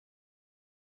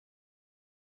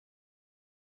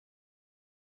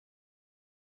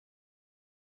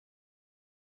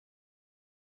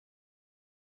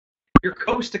your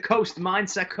coast-to-coast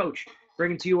mindset coach,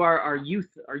 bringing to you our youth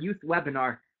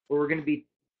webinar, where we're going to be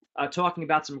talking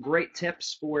about some great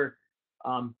tips for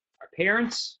our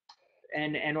parents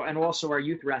and also our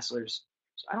youth wrestlers.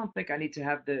 So I don't think I need to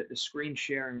have the screen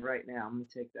sharing right now. I'm going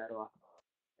to take that off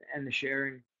and the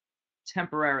sharing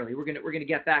temporarily. We're gonna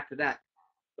get back to that,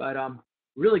 but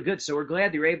really good. So we're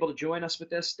glad you're able to join us with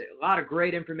this. A lot of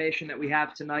great information that we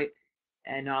have tonight,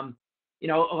 and a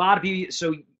lot of you.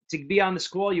 So to be on this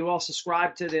call, you all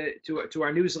subscribe to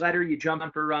our newsletter. You jump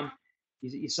on for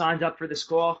you signed up for this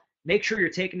call. Make sure you're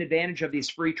taking advantage of these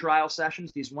free trial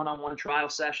sessions, these one-on-one trial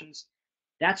sessions.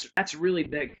 That's really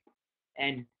big,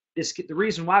 and the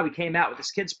reason why we came out with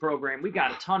this kids program, we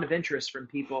got a ton of interest from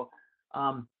people.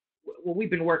 Well, we've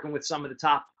been working with some of the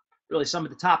top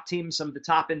teams, some of the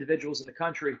top individuals in the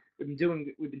country. We've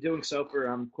been doing so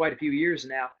for quite a few years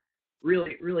now.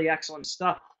 Really, really excellent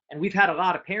stuff. And we've had a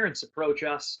lot of parents approach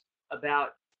us about,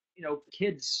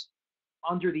 kids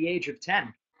under the age of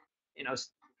 10,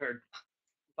 for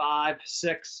 5,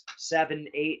 6, 7,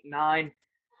 8, 9,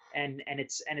 and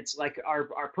it's like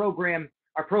our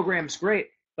program's great,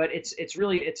 but it's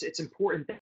really important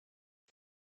that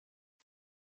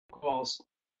calls.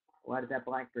 Why did that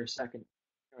blank for a second?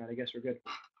 All right, I guess we're good.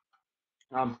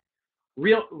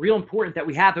 Real important that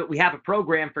we have a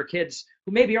program for kids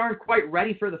who maybe aren't quite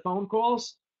ready for the phone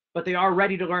calls, but they are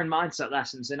ready to learn mindset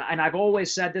lessons. And I've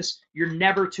always said this: you're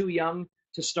never too young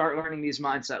to start learning these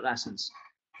mindset lessons.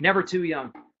 Never too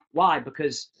young. Why?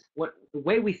 Because the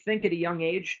way we think at a young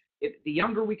age, if the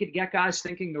younger we could get guys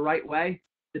thinking the right way,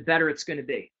 the better it's going to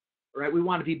be. Right? We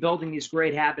want to be building these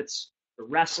great habits for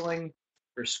wrestling,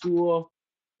 for school,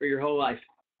 for your whole life.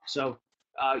 So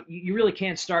you really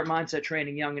can't start mindset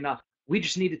training young enough. We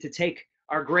just needed to take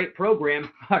our great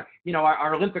program,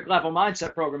 our Olympic level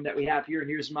mindset program that we have here. And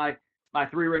here's my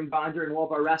 3-ring binder and all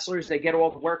of our wrestlers. They get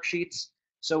all the worksheets.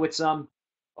 So it's a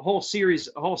whole series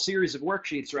of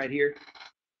worksheets right here.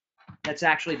 That's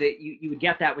actually you would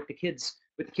get that with the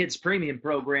kids premium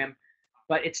program.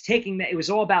 But it's taking that. It was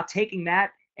all about taking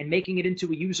that and making it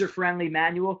into a user-friendly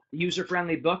manual, a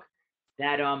user-friendly book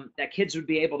that kids would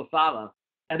be able to follow.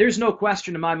 Now, there's no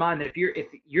question in my mind that if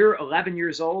you're 11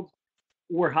 years old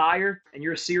or higher and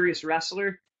you're a serious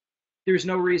wrestler, there's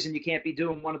no reason you can't be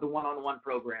doing one of the one-on-one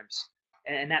programs.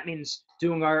 And that means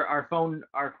doing our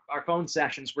phone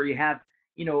sessions where you have,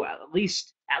 at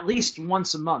least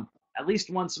once a month,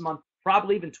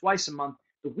 probably even twice a month.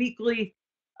 The weekly,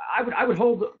 I would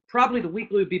hold probably the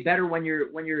weekly would be better when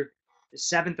you're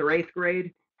 7th or 8th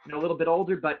grade, a little bit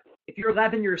older. But if you're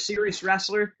 11, you're a serious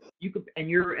wrestler, and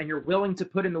you're willing to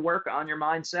put in the work on your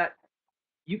mindset,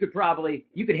 you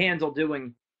could handle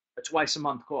doing a twice a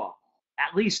month call,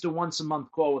 at least a once a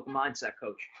month call with a mindset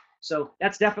coach. So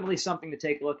that's definitely something to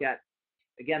take a look at.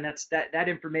 Again, that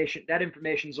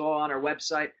information's all on our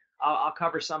website. I'll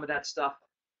cover some of that stuff.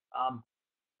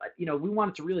 But we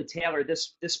wanted to really tailor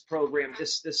this program,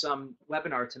 this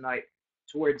webinar tonight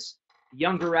towards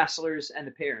younger wrestlers and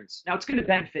the parents. Now, it's going to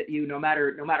benefit you no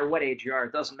matter what age you are.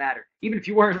 It doesn't matter. Even if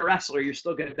you weren't a wrestler, you're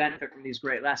still going to benefit from these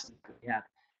great lessons that we have.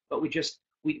 But we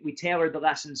tailored the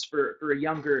lessons for a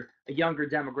younger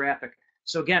demographic.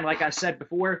 So again, like I said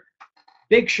before,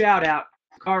 big shout out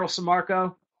to Carl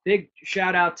Samarco. Big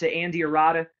shout out to Andy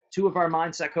Arata, two of our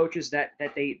mindset coaches that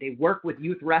they work with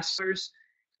youth wrestlers.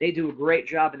 They do a great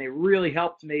job, and they really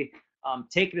helped me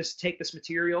take this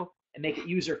material and make it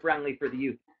user friendly for the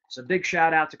youth. So big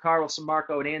shout out to Carl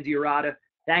Samarco and Andy Arata.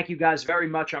 Thank you guys very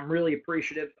much. I'm really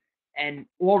appreciative. And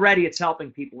already it's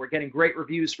helping people. We're getting great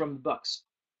reviews from the books.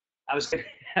 I was gonna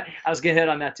hit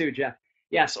on that too, Jeff.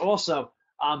 Yes, also,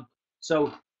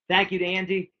 so thank you to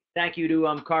Andy. Thank you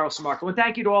to Carl Samarco. And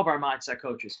thank you to all of our mindset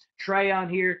coaches. Trey on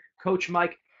here, Coach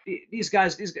Mike. These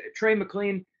guys, Trey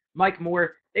McLean, Mike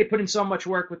Moore, they put in so much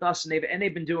work with us, and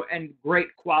they've been doing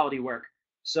great quality work.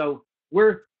 So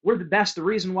we're the best. The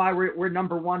reason why we're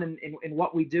number one in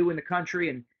what we do in the country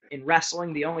and in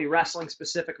wrestling, the only wrestling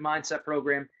specific mindset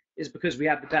program, is because we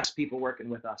have the best people working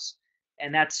with us.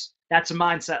 And that's a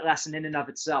mindset lesson in and of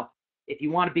itself. If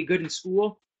you want to be good in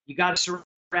school, you got to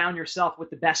surround yourself with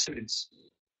the best students.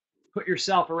 Put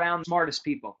yourself around the smartest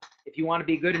people. If you want to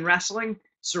be good in wrestling,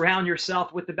 surround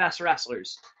yourself with the best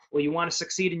wrestlers. Well, you want to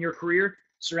succeed in your career,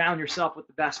 surround yourself with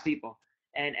the best people.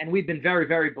 And we've been very,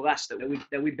 very blessed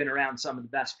that we've been around some of the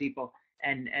best people,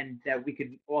 and that we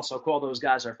could also call those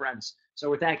guys our friends. So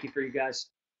we're thankful for you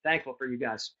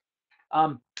guys.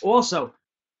 Also,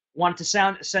 wanted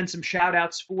to send some shout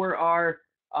outs for our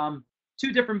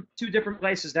two different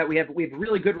places that we have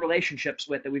really good relationships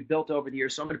with that we've built over the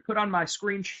years. So I'm going to put on my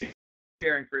screen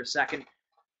sharing for a second.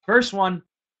 First one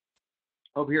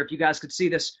over here, if you guys could see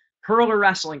this, Perler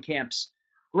wrestling camps,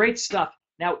 great stuff.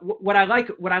 Now, what I like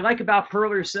about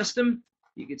Perler's system,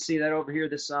 you can see that over here,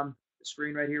 this the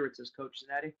screen right here where it says Coach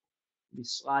Zanetti. Let me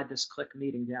slide this click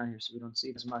meeting down here so we don't see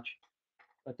it as much.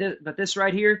 But this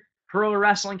right here, Perler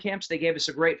wrestling camps, they gave us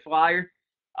a great flyer.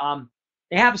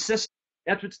 They have a system.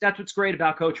 That's what's great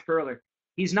about Coach Perler.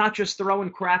 He's not just throwing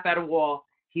crap at a wall.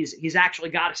 He's actually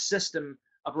got a system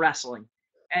of wrestling,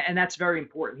 and that's very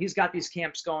important. He's got these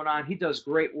camps going on. He does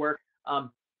great work.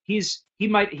 He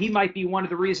might be one of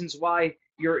the reasons why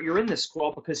you're in this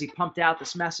call, because he pumped out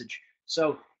this message.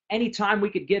 So anytime we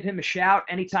could give him a shout,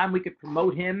 anytime we could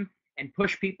promote him and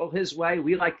push people his way,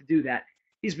 we like to do that.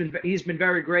 He's been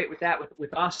very great with that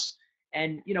with us,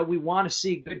 and we want to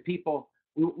see good people.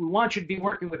 We want you to be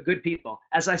working with good people.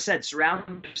 As I said,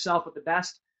 surround yourself with the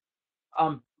best.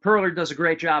 Perler does a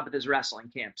great job with his wrestling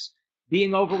camps.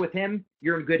 Being over with him,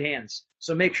 you're in good hands.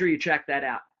 So make sure you check that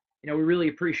out. We really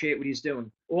appreciate what he's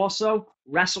doing. Also,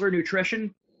 Wrestler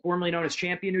Nutrition, formerly known as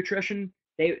Champion Nutrition,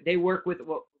 they work with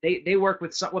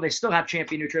they still have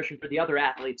Champion Nutrition for the other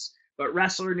athletes, but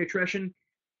Wrestler Nutrition,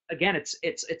 again, it's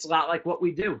a lot like what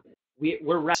we do.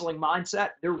 We're wrestling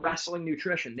mindset. They're wrestling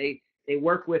nutrition. They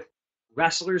work with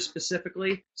wrestlers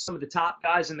specifically, some of the top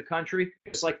guys in the country,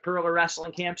 just like Perler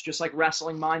wrestling camps, just like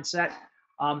wrestling mindset.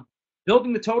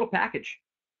 Building the total package,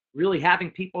 really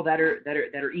having people that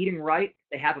are eating right.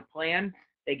 They have a plan.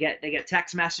 They get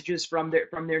text messages from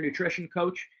their nutrition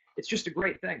coach. It's just a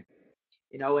great thing,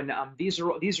 And these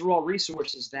are all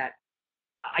resources that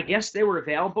I guess they were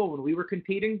available when we were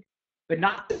competing, but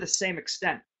not to the same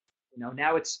extent.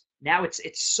 Now it's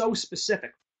so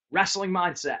specific. Wrestling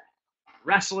mindset,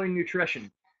 wrestling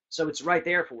nutrition. So it's right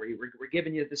there for you. We're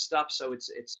giving you this stuff, so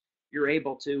you're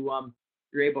able to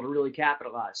really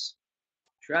capitalize.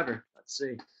 Trevor, let's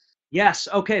see. Yes,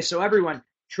 okay. So everyone,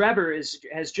 Trevor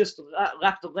has just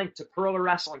left a link to Perler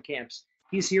wrestling camps.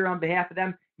 He's here on behalf of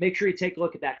them. Make sure you take a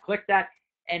look at that. Click that,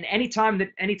 and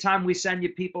anytime we send you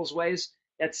people's ways,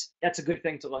 that's a good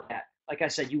thing to look at. Like I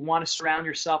said, you want to surround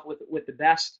yourself with the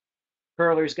best.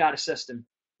 Perler's got a system.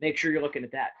 Make sure you're looking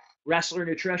at that. Wrestler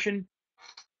Nutrition,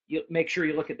 you make sure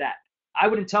you look at that. I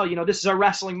wouldn't tell this is our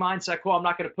wrestling mindset call. I'm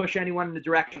not going to push anyone in the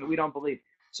direction that we don't believe.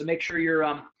 So make sure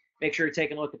you're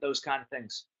taking a look at those kind of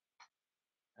things.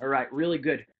 All right, really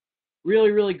good,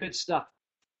 really good stuff.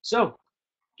 So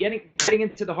getting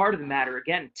into the heart of the matter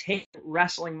again. Take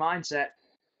wrestling mindset.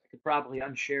 I could probably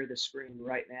unshare the screen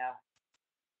right now.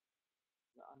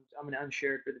 I'm going to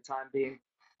unshare it for the time being,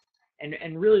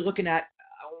 and really looking at.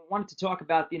 I wanted to talk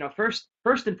about,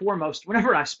 first and foremost,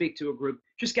 whenever I speak to a group,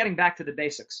 just getting back to the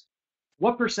basics.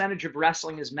 What percentage of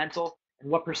wrestling is mental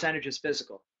and what percentage is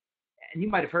physical? And you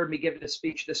might have heard me give this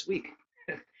speech this week.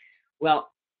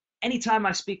 Well, anytime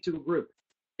I speak to a group,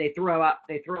 they throw out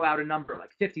a number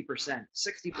like 50%,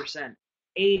 60%,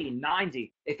 80,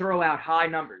 90. They throw out high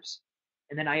numbers.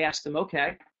 And then I ask them,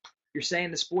 okay, you're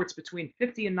saying the sport's between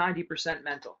 50 and 90%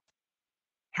 mental.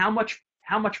 How much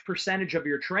percentage of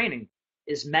your training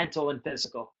is mental and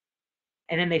physical?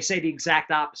 And then they say the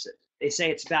exact opposite. They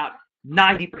say it's about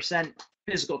 90%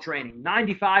 physical training,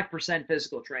 95%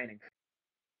 physical training.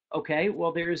 Okay,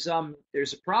 well there's a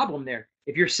problem there.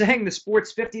 If you're saying the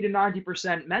sport's 50 to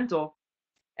 90% mental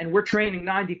and we're training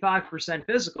 95%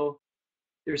 physical,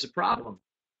 there's a problem.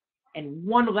 And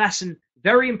one lesson,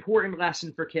 very important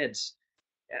lesson for kids,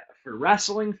 for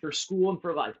wrestling, for school, and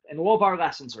for life. And all of our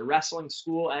lessons are wrestling,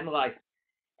 school, and life.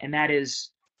 And that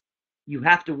is, you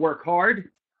have to work hard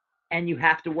and you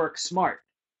have to work smart.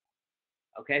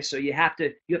 Okay, so you have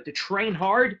to train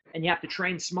hard and you have to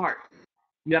train smart.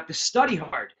 You have to study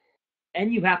hard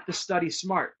and you have to study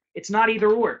smart. It's not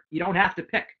either or. You don't have to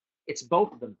pick. It's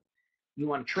both of them. You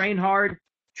want to train hard,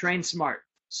 train smart.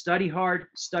 Study hard,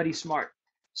 study smart.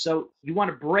 So you want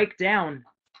to break down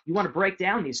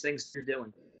these things that you're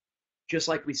doing. Just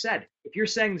like we said, if you're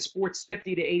saying the sport's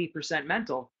 50 to 80%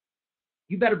 mental,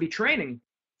 you better be training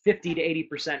 50 to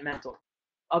 80% mental.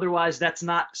 Otherwise, that's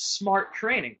not smart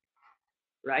training,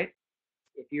 right?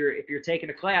 If you're taking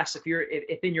a class,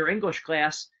 if in your English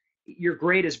class, your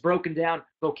grade is broken down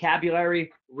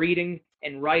vocabulary, reading,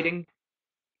 and writing,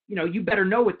 you better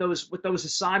know what those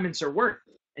assignments are worth,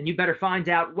 and you better find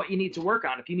out what you need to work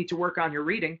on. If you need to work on your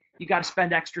reading, you got to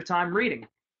spend extra time reading.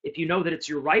 If you know that it's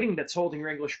your writing that's holding your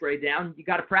English grade down, you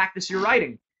got to practice your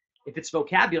writing. If it's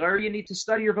vocabulary, you need to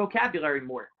study your vocabulary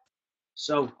more.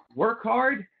 So work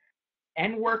hard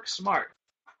and work smart.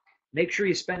 Make sure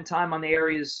you spend time on the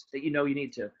areas that you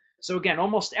need to. So again,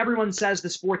 almost everyone says the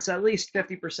sport's at least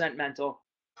 50% mental,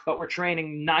 but we're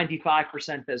training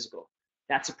 95% physical.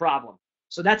 That's a problem.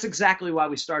 So that's exactly why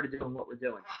we started doing what we're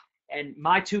doing. And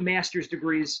my 2 master's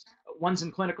degrees, one's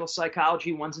in clinical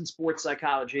psychology, one's in sports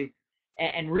psychology,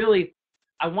 and really,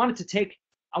 I wanted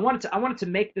to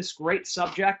make this great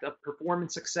subject of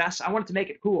performance success. I wanted to make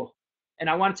it cool, and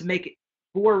I wanted to make it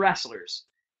for wrestlers.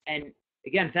 And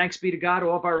again, thanks be to God,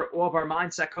 all of our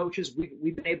mindset coaches,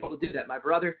 we've been able to do that. My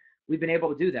brother, we've been able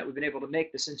to do that. We've been able to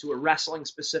make this into a wrestling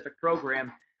specific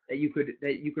program that you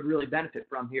could really benefit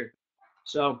from here.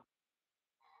 So,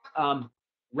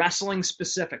 wrestling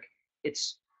specific.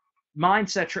 It's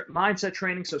mindset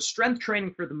training. So strength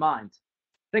training for the mind.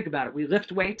 Think about it. We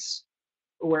lift weights,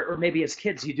 or maybe as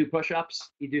kids, you do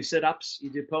push-ups, you do sit-ups, you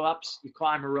do pull-ups, you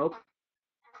climb a rope,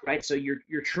 right? So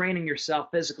you're training yourself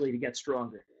physically to get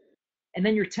stronger. And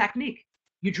then your technique.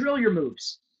 You drill your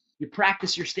moves. You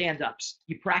practice your stand-ups.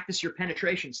 You practice your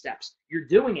penetration steps. You're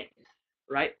doing it,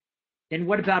 right? Then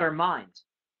what about our mind?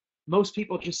 Most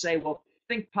people just say, well,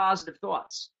 think positive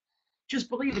thoughts. Just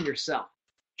believe in yourself.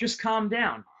 Just calm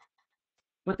down.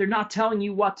 But they're not telling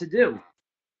you what to do.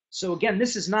 So again,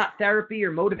 this is not therapy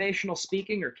or motivational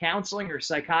speaking or counseling or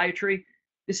psychiatry.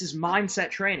 This is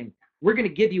mindset training. We're going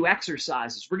to give you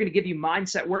exercises. We're going to give you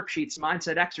mindset worksheets,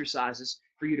 mindset exercises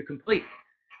for you to complete.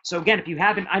 So again, if you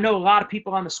haven't, I know a lot of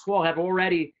people on this call have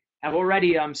already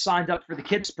signed up for the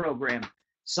kids program.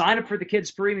 Sign up for the kids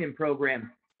premium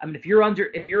program. I mean, if you're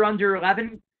under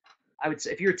 11, I would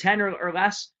say if you're 10 or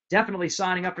less, definitely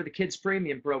signing up for the kids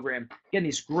premium program. Again,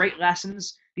 these great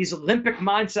lessons, these Olympic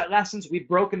mindset lessons, we've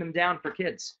broken them down for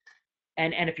kids.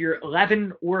 And if you're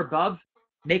 11 or above,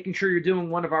 making sure you're doing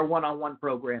one of our one-on-one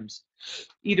programs.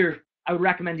 I would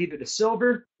recommend either the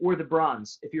silver or the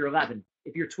bronze if you're 11.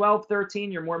 If you're 12,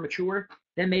 13, you're more mature,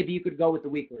 then maybe you could go with the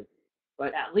weekly.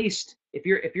 But at least if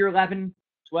you're 11,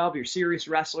 12, you're a serious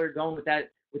wrestler, going with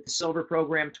the silver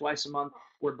program twice a month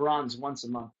or bronze once a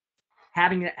month.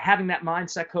 Having that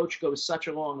mindset coach goes such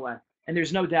a long way. And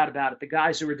there's no doubt about it. The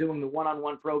guys who are doing the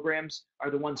one-on-one programs are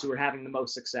the ones who are having the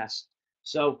most success.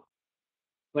 So,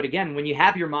 but again, when you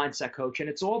have your mindset coach, and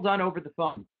it's all done over the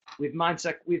phone, we've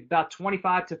about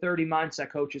 25 to 30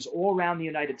 mindset coaches all around the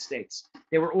United States.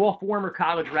 They were all former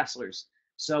college wrestlers.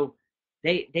 So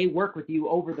they work with you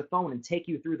over the phone and take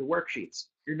you through the worksheets.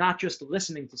 You're not just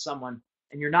listening to someone,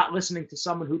 and you're not listening to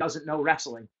someone who doesn't know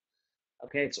wrestling.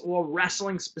 Okay, it's all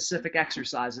wrestling specific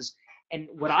exercises. And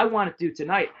what I want to do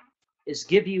tonight is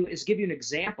give you an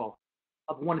example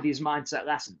of one of these mindset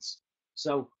lessons.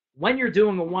 So when you're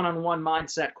doing a one-on-one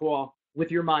mindset call with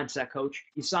your mindset coach,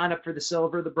 you sign up for the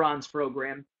silver, the bronze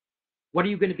program. What are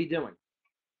you going to be doing?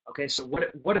 Okay, so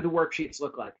what do the worksheets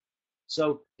look like?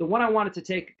 So the one I wanted to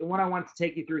take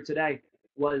you through today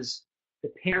was the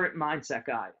parent mindset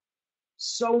guide.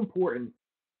 So important,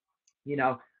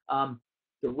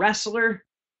 the wrestler,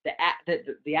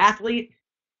 the athlete,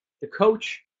 the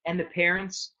coach, and the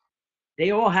parents,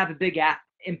 they all have a big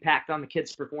impact on the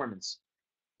kid's performance.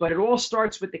 But it all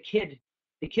starts with the kid.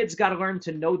 The kid's got to learn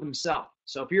to know themselves.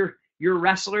 So if you're a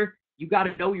wrestler, you got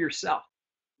to know yourself.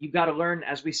 You got to learn,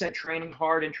 as we said, training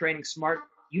hard and training smart.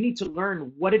 You need to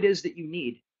learn what it is that you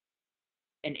need.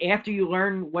 And after you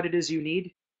learn what it is you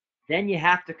need, then you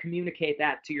have to communicate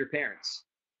that to your parents.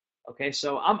 Okay,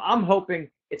 so I'm hoping,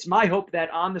 it's my hope that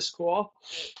on this call,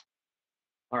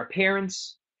 our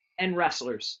parents and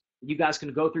wrestlers, you guys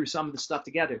can go through some of the stuff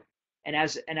together. And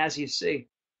as you see,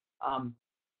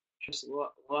 just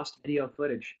lost video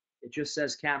footage. It just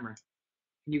says camera.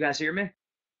 Can you guys hear me?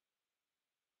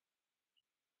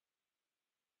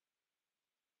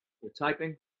 We're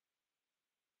typing.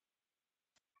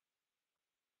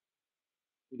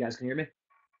 You guys can hear me?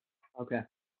 Okay. It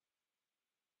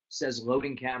says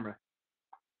loading camera.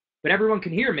 But everyone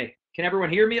can hear me. Can everyone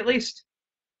hear me at least?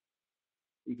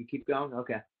 You can keep going?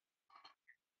 Okay.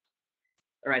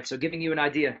 All right, so giving you an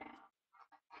idea.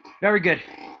 Very good.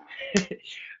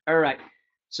 All right.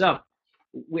 So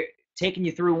we're taking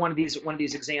you through one of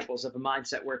these examples of a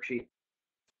mindset worksheet.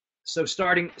 So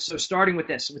starting with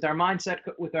this, with our mindset,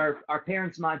 with our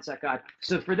parents' mindset guide.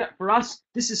 So for us,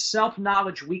 this is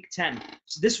self-knowledge week 10.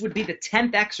 So this would be the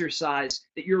 10th exercise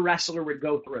that your wrestler would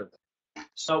go through.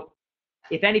 So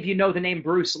if any of you know the name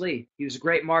Bruce Lee, he was a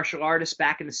great martial artist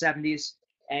back in the 70s,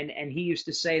 and he used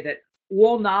to say that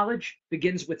all knowledge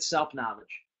begins with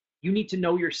self-knowledge. You need to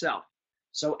know yourself.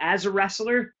 So as a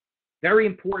wrestler, very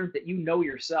important that you know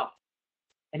yourself.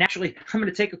 And actually, I'm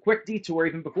going to take a quick detour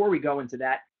even before we go into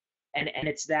that. And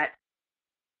it's that,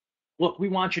 look, we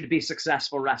want you to be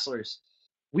successful wrestlers.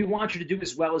 We want you to do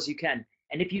as well as you can.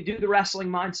 And if you do the wrestling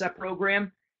mindset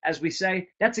program, as we say,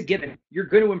 that's a given. You're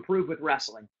going to improve with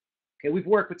wrestling. Okay, we've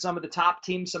worked with some of the top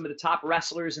teams, some of the top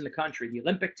wrestlers in the country, the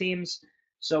Olympic teams.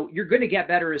 So you're going to get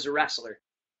better as a wrestler.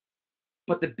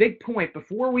 But the big point,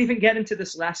 before we even get into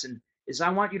this lesson, is I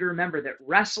want you to remember that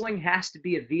wrestling has to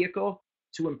be a vehicle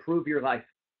to improve your life.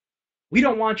 We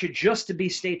don't want you just to be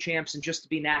state champs and just to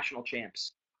be national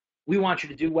champs. We want you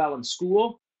to do well in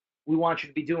school. We want you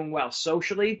to be doing well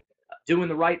socially, doing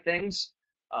the right things,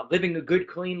 living a good,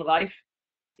 clean life.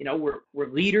 You know, we're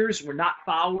leaders. We're not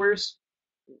followers.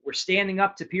 We're standing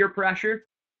up to peer pressure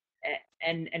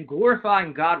and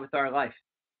glorifying God with our life.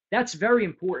 That's very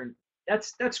important.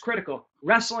 That's critical.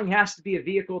 Wrestling has to be a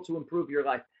vehicle to improve your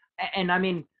life. And I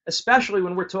mean, especially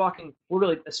when we're talking, we're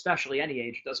really, especially any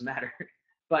age, it doesn't matter.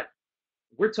 But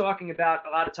we're talking about a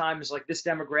lot of times like this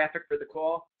demographic for the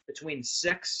call between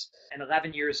 6 and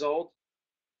 11 years old.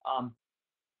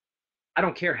 I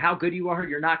don't care how good you are,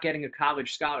 you're not getting a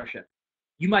college scholarship.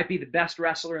 You might be the best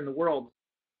wrestler in the world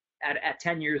at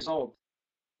 10 years old.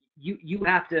 You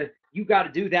got to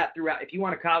do that throughout. If you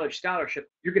want a college scholarship,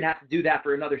 you're going to have to do that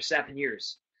for another 7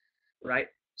 years, right?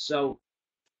 So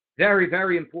very,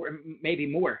 very important, maybe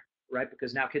more, right?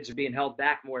 Because now kids are being held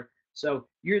back more. So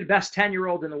you're the best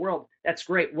 10-year-old in the world. That's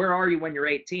great. Where are you when you're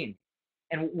 18?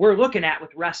 And what we're looking at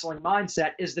with wrestling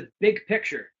mindset is the big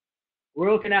picture.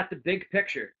 We're looking at the big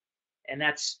picture, and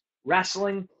that's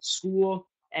wrestling, school,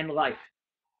 and life.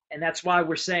 And that's why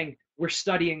we're saying we're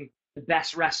studying the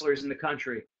best wrestlers in the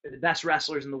country, the best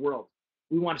wrestlers in the world.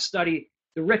 We want to study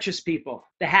the richest people,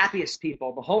 the happiest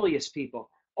people, the holiest people,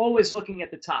 always looking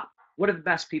at the top. What are the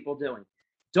best people doing?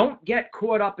 Don't get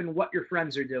caught up in what your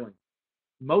friends are doing.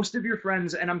 Most of your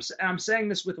friends, and I'm saying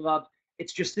this with love,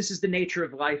 it's just this is the nature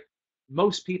of life.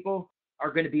 Most people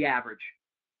are going to be average.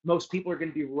 Most people are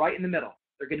going to be right in the middle.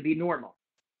 They're going to be normal.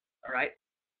 All right?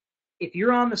 If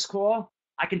you're on this call,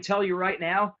 I can tell you right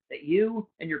now that you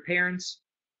and your parents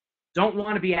don't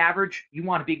want to be average. You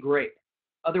want to be great.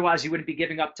 Otherwise, you wouldn't be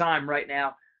giving up time right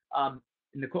now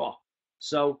in the call.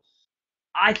 So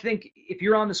I think if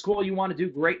you're on this call, you want to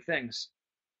do great things.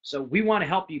 So we want to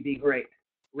help you be great.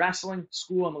 Wrestling,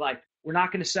 school, and life. We're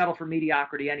not going to settle for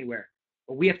mediocrity anywhere.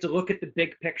 But we have to look at the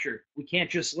big picture. We can't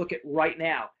just look at right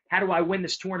now. How do I win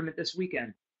this tournament this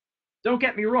weekend? Don't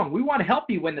get me wrong. We want to help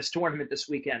you win this tournament this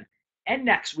weekend and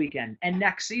next weekend and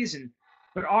next season.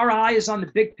 But our eye is on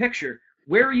the big picture.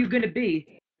 Where are you going to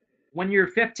be when you're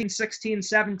 15, 16,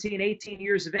 17, 18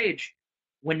 years of age,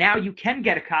 when now you can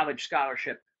get a college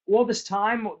scholarship? All this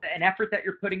time and effort that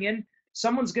you're putting in,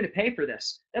 someone's going to pay for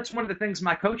this. That's one of the things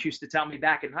my coach used to tell me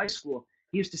back in high school.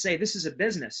 He used to say, this is a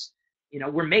business. You know,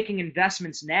 we're making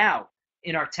investments now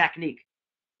in our technique,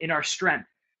 in our strength,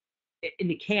 in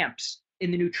the camps,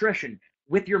 in the nutrition,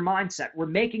 with your mindset. We're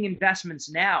making investments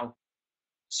now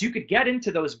so you could get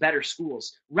into those better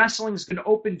schools. Wrestling's going to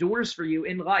open doors for you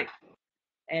in life.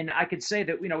 And I could say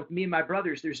that, you know, with me and my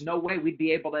brothers, there's no way we'd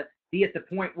be able to be at the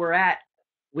point we're at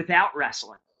without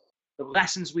wrestling. The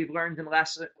lessons we've learned in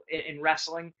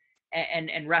wrestling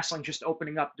and wrestling just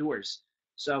opening up doors.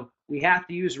 So we have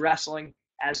to use wrestling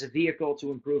as a vehicle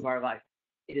to improve our life.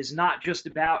 It is not just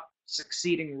about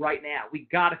succeeding right now. We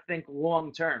got to think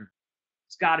long term.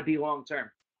 It's got to be long term.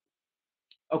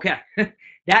 Okay,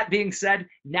 that being said,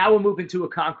 now we'll move into a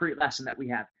concrete lesson that we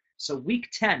have. So week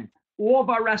 10, all of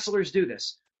our wrestlers do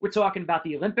this. We're talking about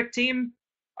the Olympic team,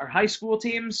 our high school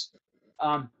teams,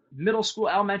 middle school,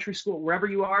 elementary school, wherever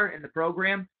you are in the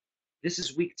program. This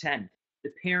is week 10,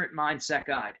 the Parent Mindset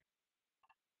Guide.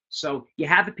 So you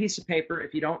have a piece of paper.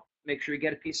 If you don't, make sure you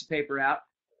get a piece of paper out,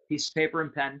 piece of paper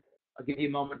and pen. I'll give you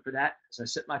a moment for that as I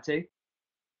sip my tea.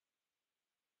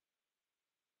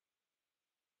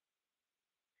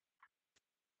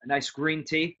 A nice green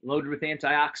tea loaded with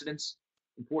antioxidants.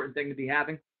 Important thing to be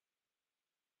having.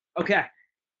 Okay,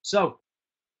 so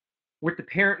with the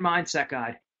Parent Mindset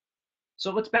Guide.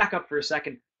 So let's back up for a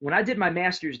second. When I did my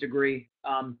master's degree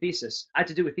thesis, I had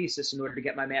to do a thesis in order to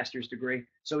get my master's degree.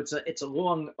 So it's a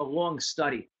long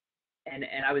study, and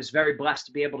I was very blessed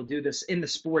to be able to do this in the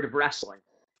sport of wrestling.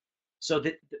 So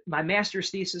my master's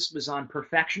thesis was on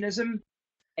perfectionism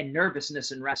and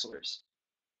nervousness in wrestlers.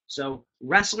 So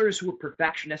wrestlers who were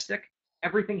perfectionistic,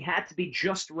 everything had to be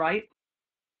just right.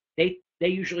 They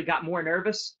usually got more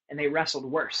nervous and they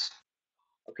wrestled worse.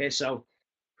 Okay, so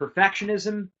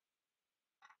perfectionism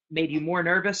made you more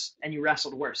nervous and you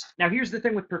wrestled worse. Now, here's the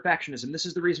thing with perfectionism. This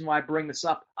is the reason why I bring this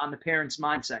up on the Parents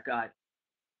Mindset Guide.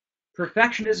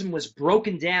 Perfectionism was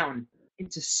broken down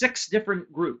into 6 different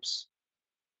groups.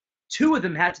 2 of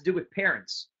them had to do with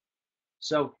parents.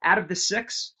 So out of the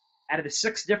 6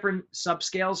 different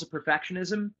subscales of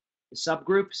perfectionism, the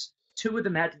subgroups, 2 of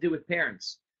them had to do with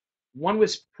parents. One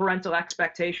was parental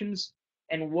expectations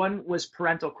and one was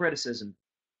parental criticism.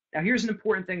 Now, here's an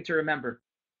important thing to remember,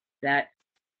 that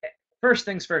first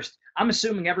things first, I'm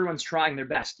assuming everyone's trying their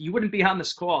best. You wouldn't be on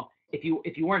this call if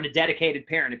you weren't a dedicated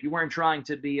parent, if you weren't trying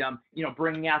to be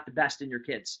bringing out the best in your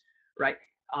kids, right?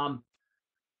 So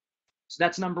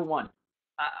that's number one.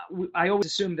 I always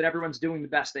assume that everyone's doing the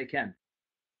best they can.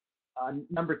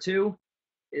 Number two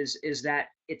is that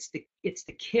it's the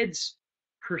kids'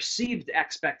 perceived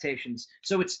expectations.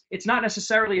 So it's not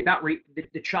necessarily about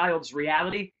the child's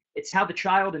reality. It's how the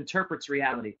child interprets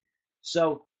reality.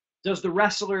 So does the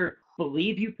wrestler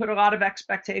believe you put a lot of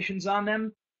expectations on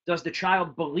them? Does the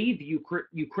child believe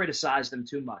you criticize them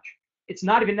too much? It's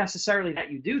not even necessarily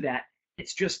that you do that.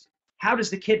 It's just, how does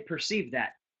the kid perceive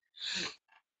that?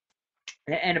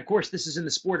 And of course, this is in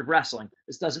the sport of wrestling.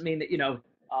 This doesn't mean that,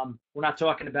 we're not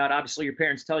talking about, obviously, your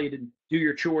parents tell you to do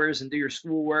your chores and do your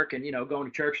schoolwork and, going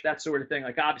to church, that sort of thing.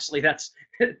 Like, obviously, that's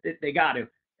they got to.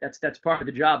 That's part of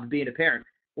the job of being a parent.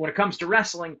 But when it comes to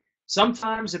wrestling,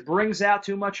 sometimes it brings out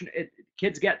too much.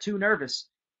 Kids get too nervous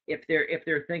if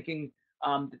they're thinking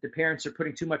that the parents are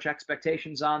putting too much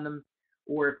expectations on them,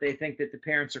 or if they think that the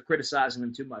parents are criticizing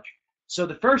them too much. So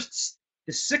the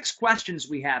 6 questions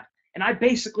we have, and I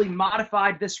basically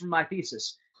modified this from my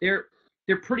thesis. They're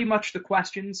pretty much the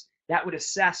questions that would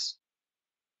assess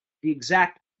the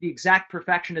exact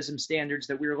perfectionism standards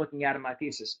that we were looking at in my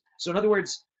thesis. So in other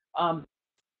words,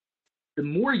 the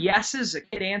more yeses a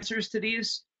kid answers to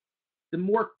these, the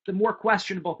more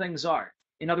questionable things are.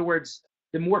 In other words,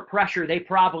 the more pressure they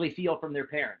probably feel from their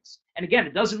parents. And again,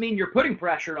 it doesn't mean you're putting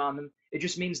pressure on them. It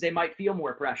just means they might feel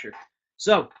more pressure.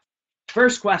 So,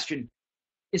 first question,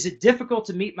 is it difficult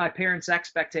to meet my parents'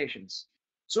 expectations?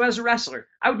 So as a wrestler,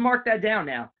 I would mark that down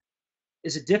now.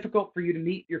 Is it difficult for you to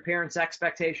meet your parents'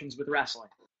 expectations with wrestling?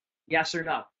 Yes or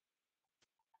no?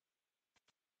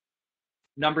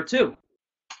 Number 2,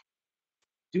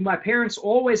 do my parents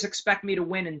always expect me to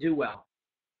win and do well?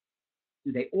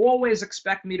 Do they always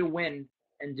expect me to win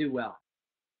and do well?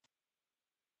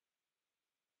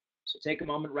 So take a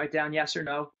moment, write down yes or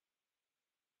no.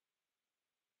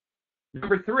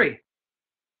 Number 3,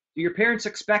 do your parents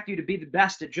expect you to be the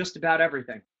best at just about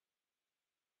everything?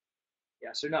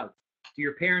 Yes or no? Do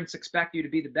your parents expect you to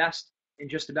be the best in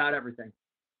just about everything?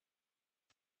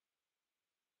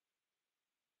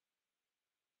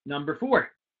 Number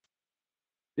 4,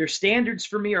 their standards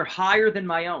for me are higher than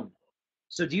my own.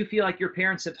 So do you feel like your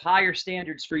parents have higher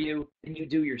standards for you than you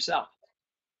do yourself?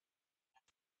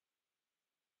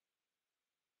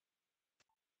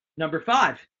 Number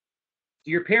 5,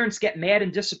 do your parents get mad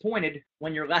and disappointed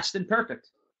when you're less than perfect?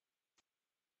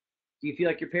 Do you feel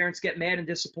like your parents get mad and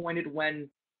disappointed when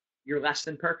you're less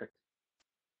than perfect?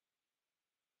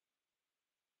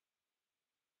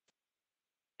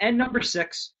 And number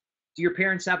 6, do your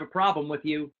parents have a problem with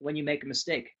you when you make a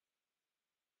mistake?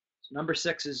 So number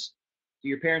 6 is, do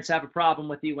your parents have a problem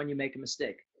with you when you make a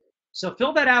mistake? So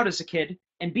fill that out as a kid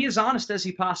and be as honest as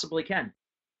you possibly can.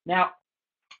 Now,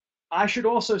 I should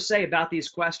also say about these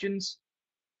questions,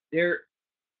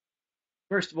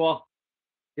 first of all,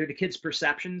 they're the kids'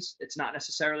 perceptions. It's not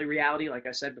necessarily reality, like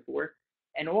I said before.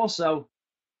 And also,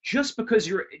 just because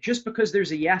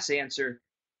there's a yes answer,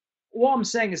 all I'm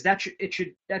saying is that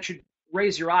should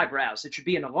raise your eyebrows. It should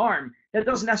be an alarm. That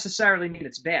doesn't necessarily mean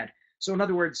it's bad. So in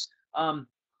other words,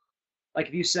 like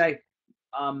if you say,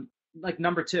 like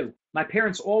number 2, my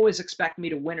parents always expect me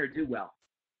to win or do well.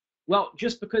 Well,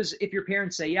 just because if your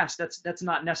parents say yes, that's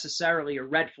not necessarily a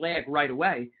red flag right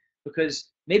away, because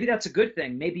maybe that's a good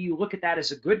thing. Maybe you look at that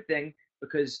as a good thing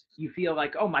because you feel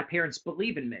like, oh, my parents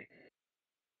believe in me.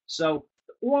 So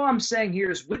all I'm saying here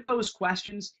is, with those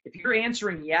questions, if you're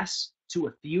answering yes to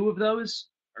a few of those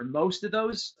or most of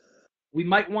those, we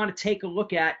might want to take a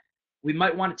look at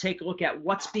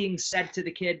what's being said to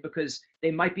the kid, because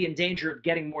they might be in danger of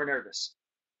getting more nervous.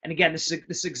 And again, this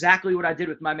is exactly what I did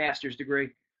with my master's degree.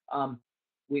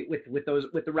 With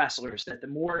the wrestlers, that the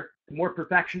more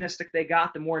perfectionistic they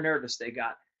got, the more nervous they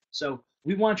got. So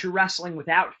we want you wrestling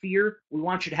without fear. We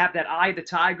want you to have that eye of the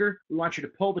tiger. We want you to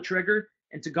pull the trigger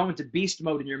and to go into beast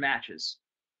mode in your matches.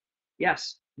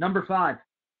 Yes. Number 5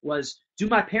 was, do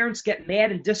my parents get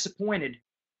mad and disappointed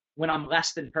when I'm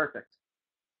less than perfect?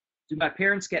 Do my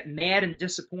parents get mad and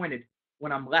disappointed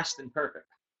when I'm less than perfect?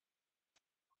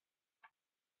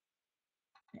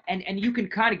 And you can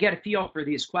kind of get a feel for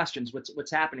these questions,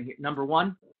 what's happening here. Number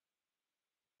 1,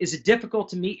 is it difficult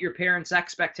to meet your parents'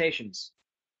 expectations?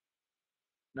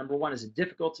 Number 1, is it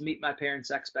difficult to meet my parents'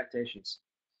 expectations?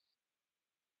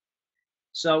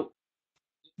 So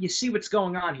you see what's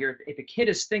going on here. If a kid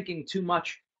is thinking too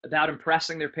much about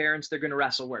impressing their parents, they're going to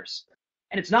wrestle worse.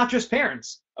 And it's not just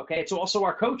parents, okay? It's also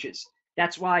our coaches.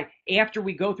 That's why after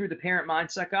we go through the parent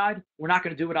mindset guide, we're not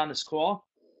going to do it on this call,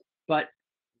 but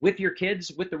with your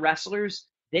kids, with the wrestlers,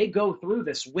 they go through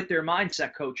this with their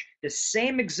mindset coach. The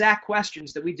same exact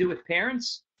questions that we do with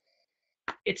parents,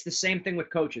 it's the same thing with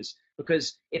coaches.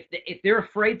 Because if they're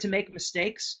afraid to make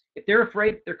mistakes, if they're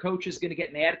afraid their coach is going to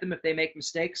get mad at them if they make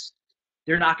mistakes,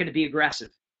 they're not going to be aggressive.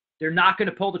 They're not going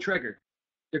to pull the trigger.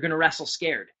 They're going to wrestle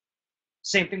scared.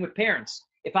 Same thing with parents.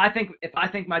 If I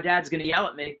think my dad's going to yell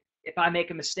at me if I make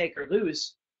a mistake or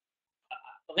lose,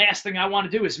 the last thing I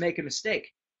want to do is make a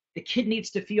mistake. The kid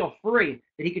needs to feel free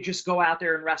that he could just go out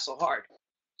there and wrestle hard.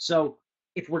 So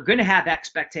if we're going to have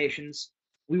expectations,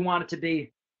 we want it to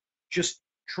be just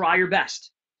try your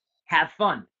best, have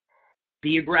fun,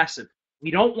 be aggressive.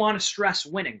 We don't want to stress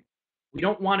winning. We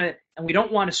don't want to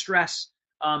stress,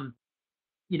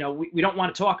 we don't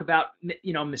want to talk about,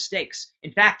 mistakes.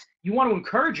 In fact, you want to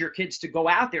encourage your kids to go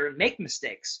out there and make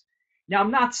mistakes. Now,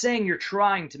 I'm not saying you're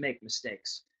trying to make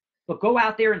mistakes, but go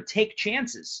out there and take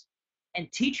chances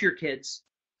and teach your kids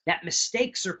that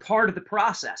mistakes are part of the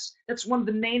process. That's one of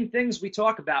the main things we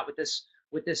talk about with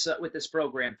this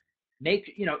program.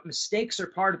 Mistakes are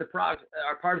part of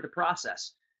the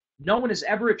process. No one has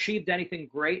ever achieved anything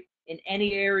great in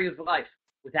any area of life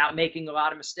without making a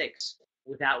lot of mistakes,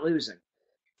 without losing.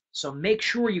 So make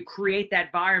sure you create that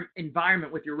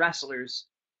environment with your wrestlers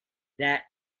that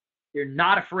they're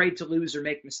not afraid to lose or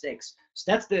make mistakes.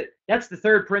 So that's the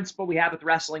third principle we have with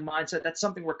wrestling mindset. That's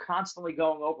something we're constantly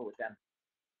going over with them.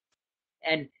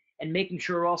 And making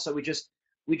sure also we just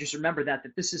remember that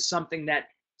this is something that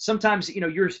sometimes,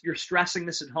 you're stressing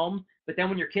this at home, but then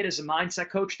when your kid is a mindset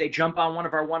coach, they jump on one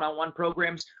of our one-on-one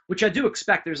programs, which I do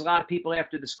expect there's a lot of people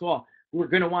after this call who are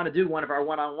going to want to do one of our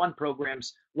one-on-one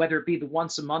programs, whether it be the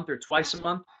once a month or twice a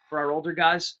month for our older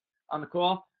guys on the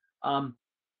call.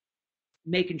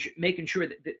 Making sure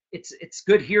that it's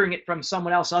good hearing it from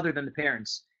someone else other than the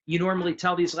parents. You normally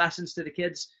tell these lessons to the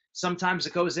kids. Sometimes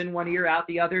it goes in one ear, out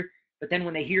the other, but then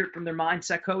when they hear it from their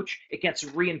mindset coach, it gets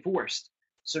reinforced.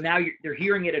 So now they're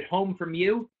hearing it at home from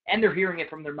you, and they're hearing it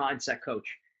from their mindset coach.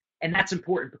 And that's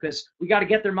important because we got to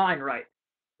get their mind right.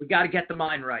 We got to get the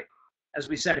mind right. As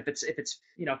we said, if it's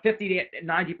 50 to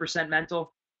 90%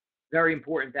 mental, very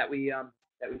important that we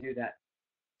do that.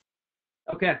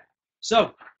 Okay,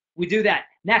 so we do that.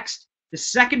 Next, the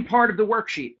second part of the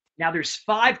worksheet. Now there's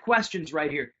 5 questions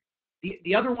right here.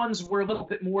 The other ones were a little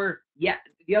bit more,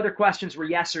 the other questions were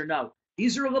yes or no.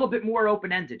 These are a little bit more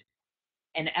open-ended.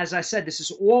 And as I said, this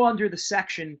is all under the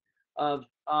section of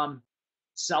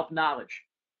self-knowledge.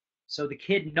 So the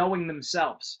kid knowing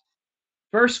themselves.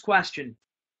 First question,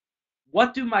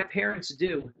 what do my parents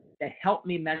do that help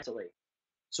me mentally?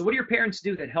 So what do your parents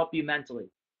do that help you mentally?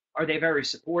 Are they very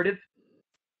supportive?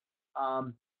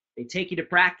 They take you to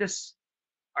practice?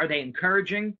 Are they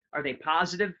encouraging? Are they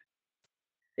positive?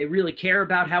 They really care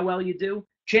about how well you do?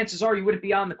 Chances are you wouldn't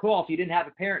be on the call if you didn't have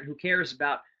a parent who cares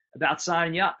about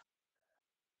signing you up.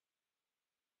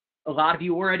 A lot of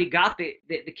you already got the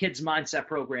kids mindset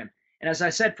program. And as I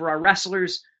said, for our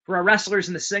wrestlers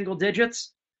in the single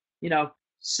digits,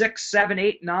 6, 7,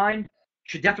 8, 9,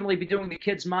 should definitely be doing the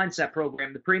kids mindset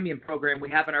program, the premium program we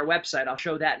have on our website. I'll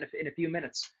show that in a few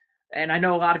minutes. And I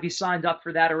know a lot of you signed up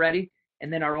for that already.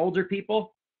 And then our older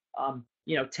people,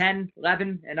 10,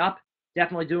 11 and up,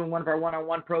 definitely doing one of our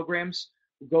one-on-one programs.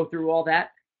 We'll go through all that.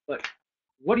 But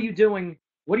what are you doing?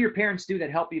 What do your parents do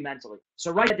that help you mentally? So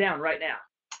write it down right now.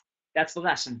 That's the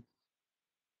lesson,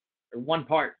 or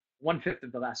 1/5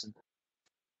 of the lesson.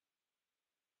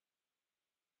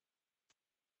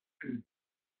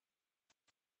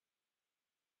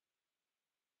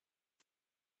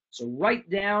 So write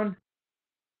down,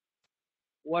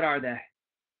 what are they?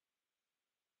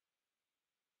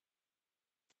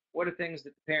 What are things that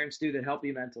the parents do that help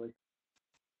you mentally?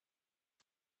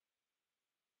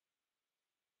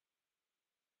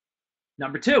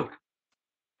 Number 2,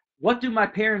 what do my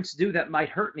parents do that might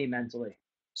hurt me mentally?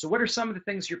 So what are some of the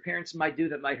things your parents might do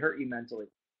that might hurt you mentally?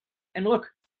 And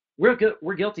look, we're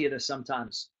guilty of this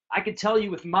sometimes. I could tell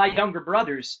you with my younger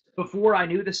brothers, before I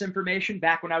knew this information,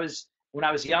 back when I was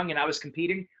young and I was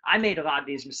competing, I made a lot of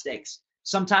these mistakes.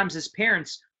 Sometimes as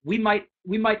parents, we might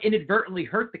inadvertently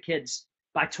hurt the kids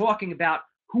by talking about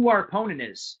who our opponent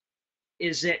is.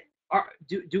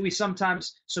 Do we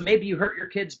sometimes, so maybe you hurt your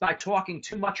kids by talking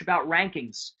too much about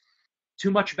rankings,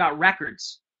 too much about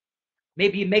records.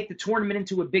 Maybe you make the tournament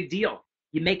into a big deal.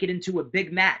 You make it into a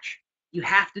big match. You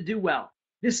have to do well.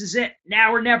 This is it,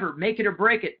 now or never, make it or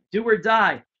break it, do or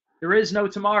die. There is no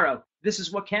tomorrow. This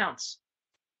is what counts.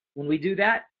 When we do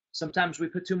that, sometimes we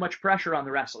put too much pressure on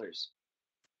the wrestlers.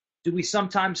 Do we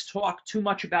sometimes talk too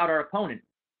much about our opponent?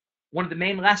 One of the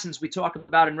main lessons we talk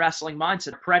about in wrestling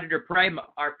mindset,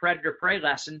 our predator prey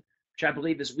lesson, which I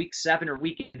believe is week 7 or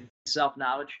week 8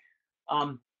 self-knowledge.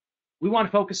 We want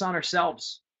to focus on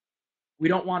ourselves. We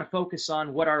don't want to focus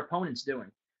on what our opponent's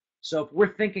doing. So if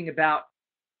we're thinking about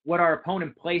what our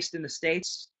opponent placed in the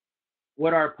States,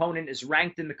 what our opponent is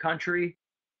ranked in the country,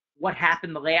 what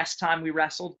happened the last time we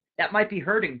wrestled, that might be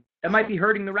hurting. That might be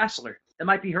hurting the wrestler. That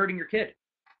might be hurting your kid.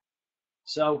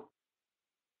 So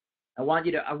I want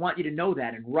you to know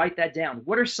that and write that down.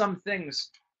 What are some things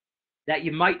that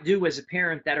you might do as a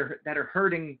parent that are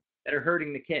hurting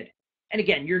the kid? And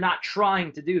again, you're not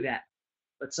trying to do that,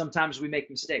 but sometimes we make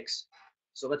mistakes.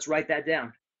 So let's write that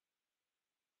down.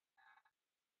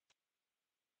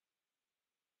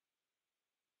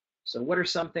 So what are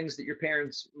some things that your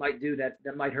parents might do that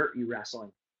might hurt you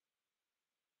wrestling?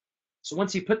 So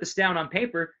once you put this down on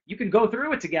paper, you can go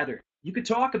through it together. You could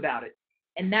talk about it.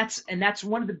 And that's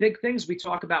one of the big things we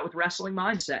talk about with wrestling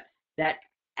mindset, that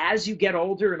as you get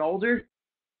older and older,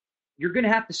 you're going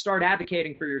to have to start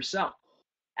advocating for yourself.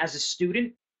 As a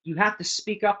student, you have to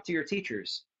speak up to your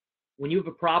teachers. When you have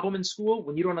a problem in school,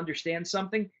 when you don't understand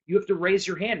something, you have to raise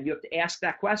your hand. You have to ask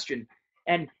that question.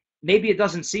 And maybe it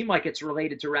doesn't seem like it's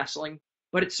related to wrestling,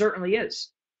 but it certainly is.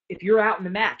 If you're out in the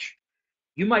match,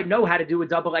 you might know how to do a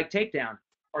double leg takedown.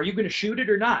 Are you going to shoot it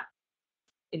or not?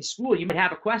 In school, you might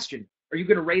have a question. Are you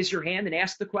going to raise your hand and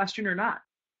ask the question or not?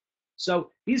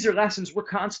 So these are lessons we're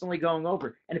constantly going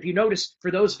over. And if you notice,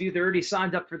 for those of you that already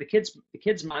signed up for the kids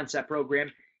mindset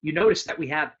program, you notice that we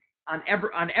have on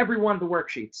every one of the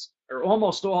worksheets, or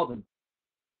almost all of them,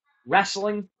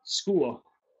 wrestling, school.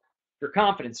 For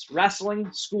confidence, wrestling,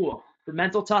 school. For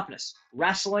mental toughness,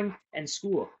 wrestling and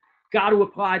school. Got to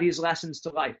apply these lessons to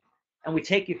life. And we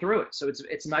take you through it. So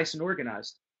it's nice and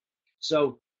organized.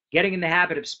 So getting in the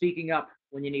habit of speaking up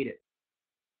when you need it.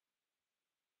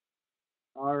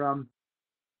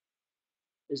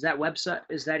 Is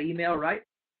that email right?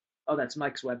 Oh, that's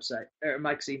Mike's website, or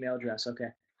Mike's email address. Okay.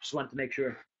 Just wanted to make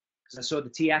sure, because I saw the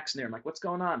TX in there. I'm like, what's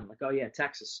going on? I'm like, oh yeah,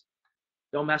 Texas.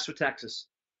 Don't mess with Texas.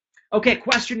 Okay,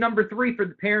 question number 3 for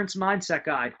the Parents Mindset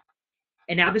Guide.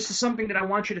 And now this is something that I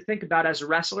want you to think about as a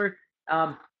wrestler.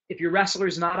 If your wrestler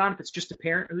is not on, if it's just a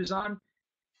parent who's on,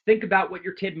 think about what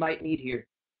your kid might need here.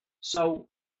 So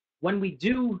when we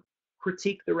do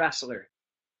critique the wrestler,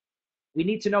 we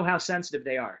need to know how sensitive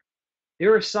they are.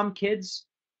 There are some kids,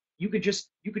 you could just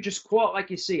call it like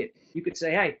you see it. You could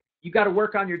say, hey, you got to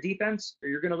work on your defense or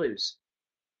you're going to lose.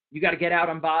 You got to get out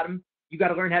on bottom. You got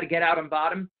to learn how to get out on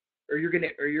bottom, or you're going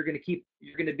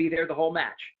to be there the whole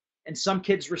match. And some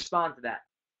kids respond to that.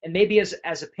 And maybe as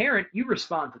a parent, you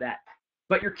respond to that,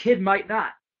 but your kid might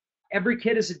not. Every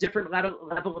kid has a different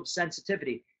level of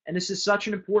sensitivity. And this is such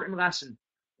an important lesson.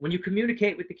 When you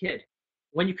communicate with the kid,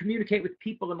 when you communicate with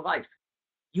people in life,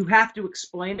 you have to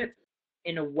explain it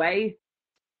in a way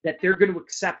that they're going to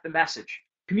accept the message.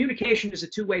 Communication is a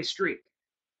two-way street.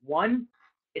 1,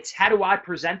 it's how do I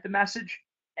present the message?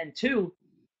 And 2,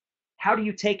 how do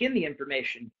you take in the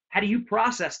information? How do you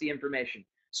process the information?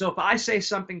 So if I say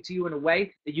something to you in a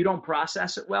way that you don't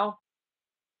process it well,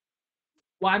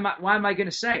 why am I going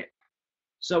to say it?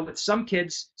 So with some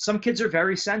kids are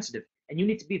very sensitive, and you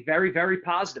need to be very, very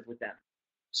positive with them.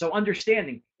 So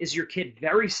understanding, is your kid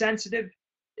very sensitive?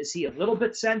 Is he a little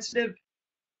bit sensitive?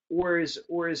 Or is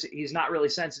he's not really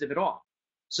sensitive at all?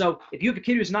 So if you have a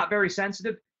kid who's not very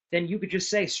sensitive, then you could just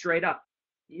say straight up,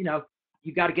 you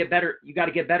got to get better. You got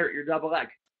to get better at your double leg.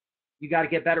 You got to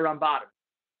get better on bottom.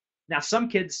 Now, some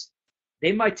kids,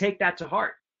 they might take that to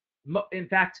heart. In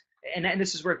fact, and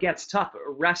this is where it gets tough.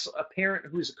 A parent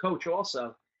who's a coach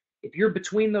also, if you're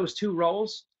between those two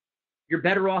roles, you're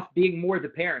better off being more the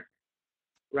parent,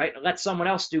 right? Let someone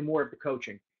else do more of the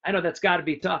coaching. I know that's got to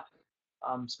be tough.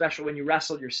 Especially when you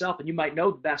wrestle yourself, and you might know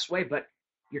the best way, but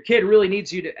your kid really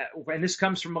needs you to, and this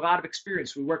comes from a lot of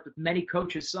experience. We work with many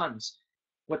coaches' sons.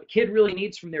 What the kid really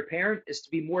needs from their parent is to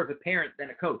be more of a parent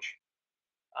than a coach.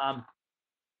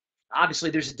 Obviously,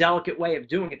 there's a delicate way of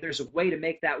doing it. There's a way to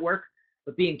make that work,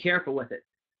 but being careful with it.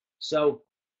 So,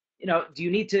 do you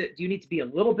need to be a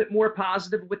little bit more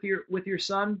positive with your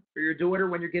son or your daughter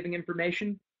when you're giving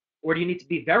information, or do you need to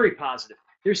be very positive?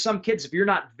 There's some kids, if you're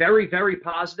not very, very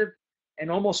positive and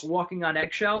almost walking on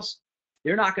eggshells,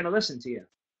 they're not going to listen to you.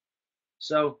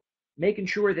 So making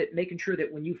sure that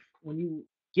when you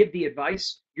give the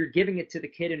advice, you're giving it to the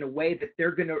kid in a way that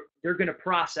they're gonna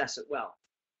process it well.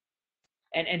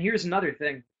 And here's another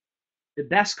thing: the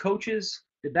best coaches,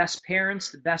 the best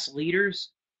parents, the best leaders,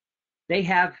 they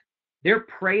have their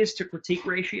praise to critique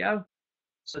ratio.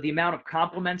 So the amount of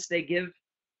compliments they give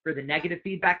for the negative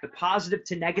feedback, the positive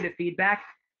to negative feedback,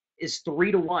 is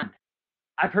 3 to 1.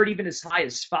 I've heard even as high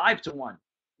as 5 to 1.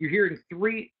 You're hearing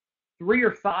three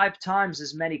or 5 times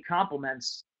as many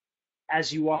compliments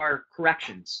as you are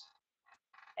corrections.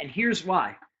 And here's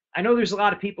why. I know there's a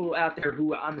lot of people out there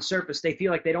who on the surface, they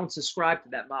feel like they don't subscribe to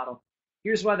that model.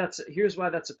 Here's why that's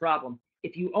a problem.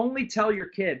 If you only tell your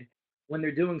kid when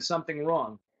they're doing something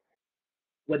wrong,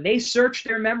 when they search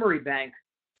their memory bank,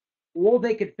 all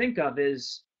they could think of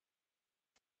is,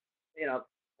 you know,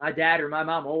 my dad or my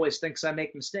mom always thinks I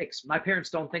make mistakes. My parents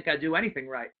don't think I do anything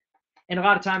right. And a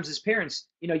lot of times as parents,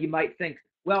 you might think,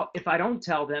 well, if I don't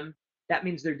tell them, that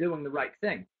means they're doing the right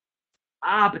thing.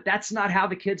 But that's not how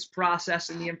the kids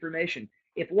processing the information.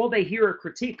 If all they hear are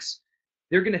critiques,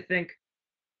 they're going to think,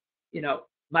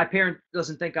 my parent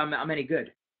doesn't think I'm any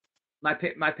good. My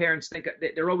parents think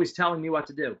they're always telling me what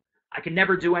to do. I can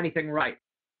never do anything right.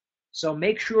 So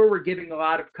make sure we're giving a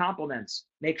lot of compliments.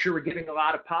 Make sure we're giving a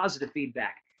lot of positive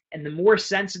feedback. And the more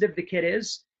sensitive the kid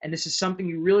is, and this is something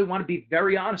you really want to be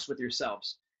very honest with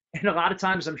yourselves. And a lot of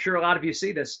times, I'm sure a lot of you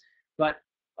see this, but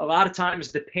a lot of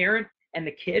times the parent and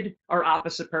the kid are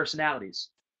opposite personalities.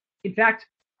 In fact,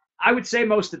 I would say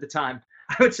most of the time,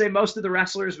 I would say most of the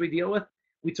wrestlers we deal with,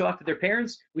 we talk to their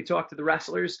parents, we talk to the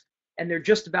wrestlers, and they're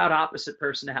just about opposite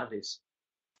personalities.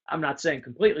 I'm not saying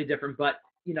completely different, but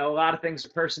a lot of things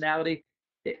of personality,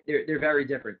 they're very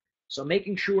different. So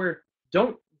making sure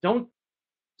don't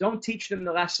teach them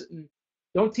the lesson.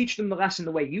 Don't teach them the lesson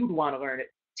the way you'd want to learn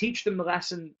it. Teach them the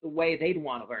lesson the way they'd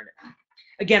want to learn it.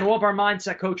 Again, all of our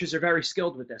mindset coaches are very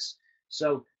skilled with this.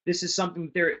 So this is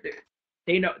something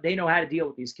they know how to deal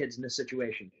with these kids in this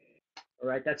situation. All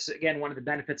right, that's again one of the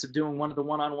benefits of doing one of the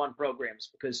one-on-one programs,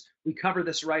 because we cover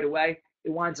this right away.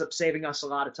 It winds up saving us a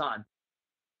lot of time.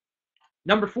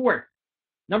 Number four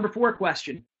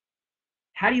question: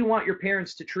 how do you want your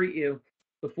parents to treat you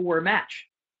before a match?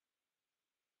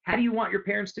 How do you want your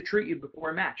parents to treat you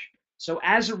before a match? So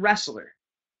as a wrestler,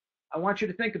 I want you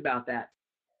to think about that.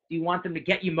 Do you want them to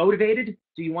get you motivated?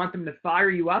 Do you want them to fire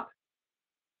you up?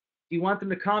 Do you want them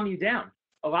to calm you down?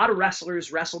 A lot of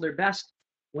wrestlers wrestle their best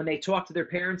when they talk to their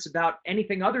parents about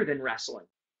anything other than wrestling.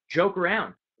 Joke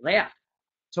around, laugh,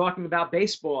 talking about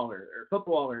baseball or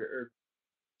football or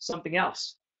something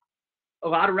else. A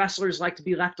lot of wrestlers like to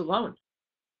be left alone.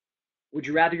 Would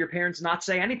you rather your parents not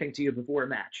say anything to you before a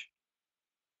match?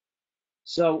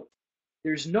 So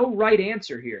there's no right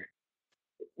answer here.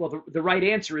 Well, the right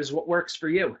answer is what works for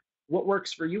you. What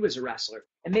works for you as a wrestler?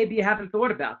 And maybe you haven't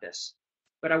thought about this,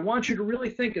 but I want you to really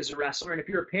think as a wrestler. And if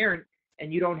you're a parent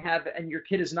and and your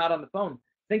kid is not on the phone,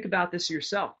 think about this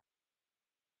yourself.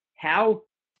 How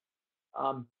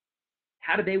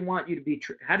do they want you to be?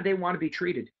 How do they want to be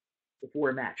treated before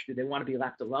a match? Do they want to be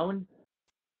left alone?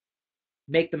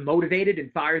 Make them motivated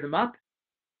and fire them up?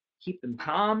 Keep them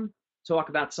calm? Talk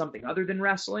about something other than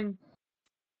wrestling?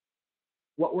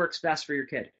 What works best for your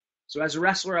kid? So as a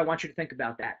wrestler, I want you to think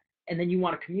about that. And then you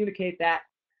want to communicate that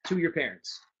to your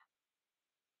parents.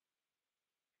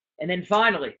 And then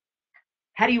finally,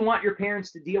 how do you want your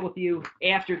parents to deal with you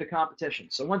after the competition?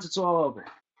 So once it's all over,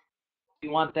 do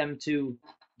you want them to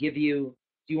give you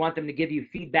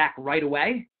feedback right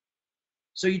away?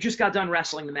 So you just got done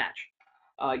wrestling the match.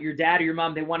 Your dad or your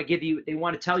mom, they want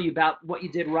to tell you about what you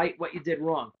did right, what you did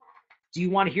wrong. Do you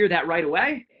want to hear that right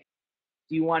away?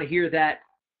 Do you want to hear that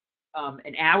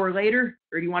an hour later,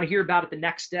 or do you want to hear about it the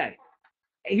next day?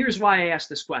 Here's why I asked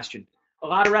this question. A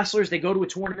lot of wrestlers, they go to a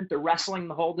tournament, they're wrestling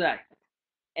the whole day.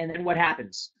 And then what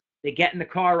happens? They get in the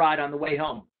car ride on the way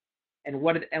home. And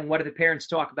what do the parents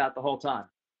talk about the whole time?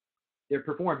 Their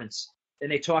performance. Then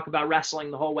they talk about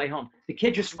wrestling the whole way home. The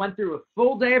kid just went through a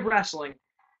full day of wrestling,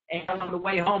 and on the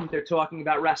way home, they're talking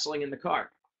about wrestling in the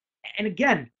car. And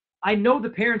again, I know the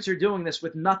parents are doing this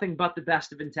with nothing but the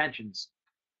best of intentions.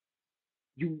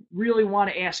 You really want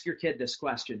to ask your kid this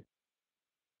question.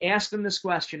 Ask them this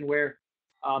question where,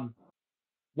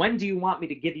 when do you want me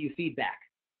to give you feedback?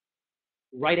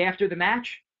 Right after the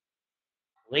match?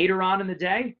 Later on in the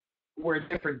day? Or a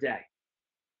different day?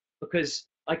 Because,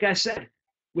 like I said,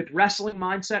 with wrestling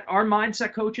mindset, our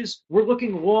mindset coaches, we're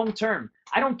looking long term.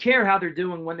 I don't care how they're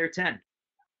doing when they're 10.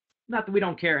 Not that we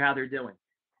don't care how they're doing,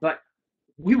 but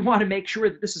we want to make sure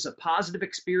that this is a positive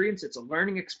experience. It's a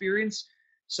learning experience.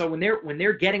 So when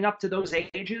they're getting up to those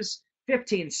ages,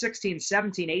 15, 16,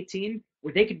 17, 18,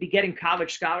 where they could be getting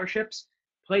college scholarships,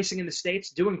 placing in the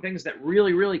States, doing things that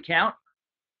really, really count,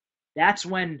 that's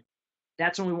when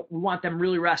we want them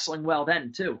really wrestling well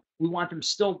then too. We want them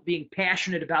still being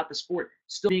passionate about the sport,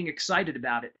 still being excited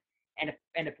about it. And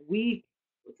if we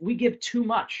give too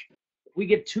much,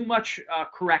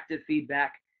 corrective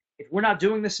feedback, if we're not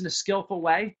doing this in a skillful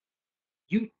way,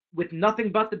 with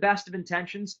nothing but the best of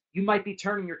intentions, you might be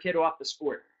turning your kid off the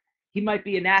sport. He might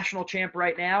be a national champ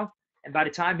right now, and by the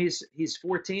time he's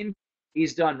 14,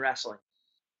 he's done wrestling.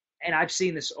 And I've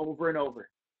seen this over and over.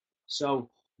 So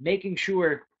making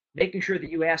sure that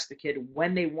you ask the kid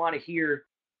when they want to hear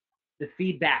the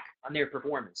feedback on their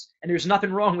performance. And there's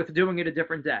nothing wrong with doing it a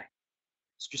different day.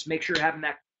 So just make sure you're having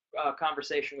that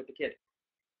conversation with the kid.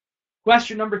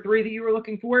 Question number 3 that you were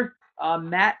looking for,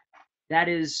 Matt, that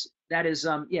is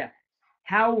yeah.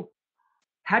 How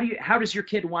does your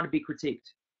kid want to be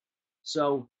critiqued?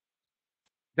 So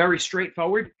very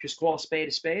straightforward, just call a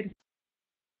spade,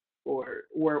 or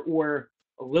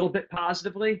a little bit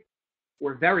positively,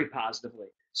 or very positively.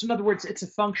 So in other words, it's a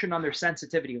function on their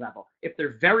sensitivity level. If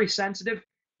they're very sensitive,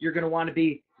 you're going to want to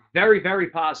be very, very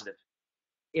positive.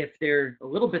 If they're a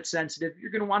little bit sensitive,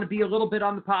 you're going to want to be a little bit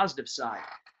on the positive side.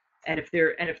 And if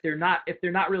they're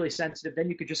not really sensitive, then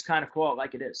you could just kind of call it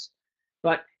like it is.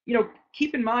 But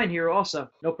keep in mind here also,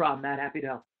 no problem, Matt, happy to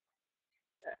help.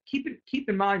 Keep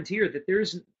in mind here that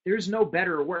there's no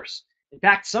better or worse. In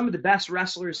fact, some of the best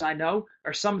wrestlers I know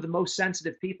are some of the most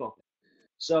sensitive people.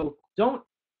 So don't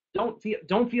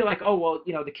feel like, oh well,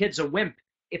 the kid's a wimp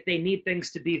if they need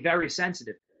things to be very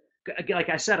sensitive. Like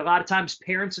I said, a lot of times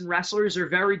parents and wrestlers are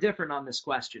very different on this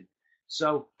question.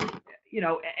 So,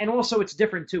 and also it's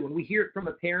different too. When we hear it from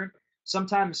a parent,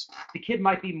 sometimes the kid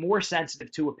might be more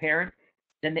sensitive to a parent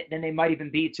than they might even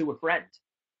be to a friend.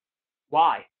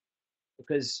 Why?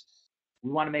 Because we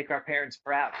want to make our parents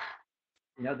proud.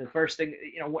 The first thing,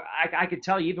 I could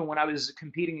tell you, even when I was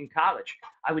competing in college,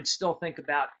 I would still think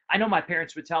about, I know my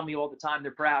parents would tell me all the time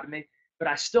they're proud of me, but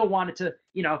I still wanted to,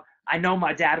 I know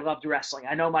my dad loved wrestling.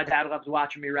 I know my dad loved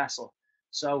watching me wrestle.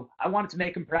 So I wanted to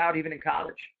make him proud even in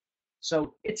college.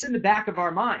 So it's in the back of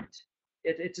our mind.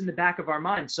 It's in the back of our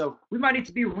mind. So we might need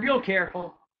to be real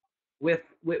careful with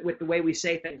the way we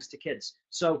say things to kids.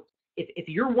 So if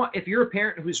you're a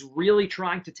parent who's really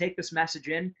trying to take this message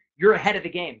in, you're ahead of the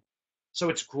game. So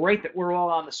it's great that we're all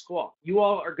on this call. You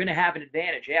all are going to have an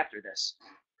advantage after this.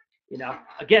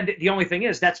 Again, the only thing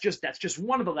is that's just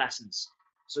one of the lessons.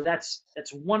 So that's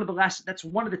one of the lessons. That's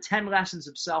one of the 10 lessons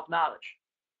of self-knowledge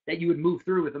that you would move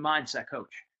through with a mindset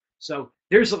coach. So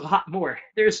there's a lot more.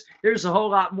 There's a whole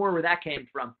lot more where that came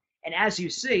from. And as you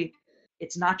see,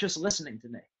 it's not just listening to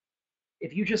me.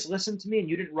 If you just listened to me and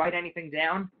you didn't write anything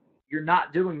down, you're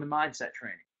not doing the mindset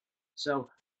training. So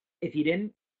if you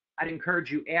didn't, I'd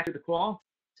encourage you after the call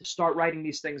to start writing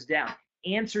these things down.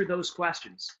 Answer those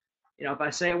questions. If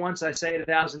I say it once, I say it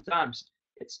 1,000 times.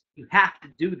 You have to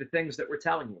do the things that we're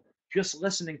telling you. Just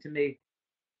listening to me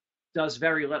does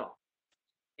very little.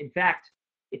 In fact,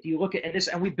 if you look at this,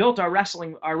 and we built our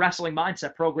wrestling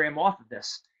mindset program off of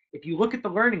this. If you look at the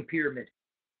learning pyramid,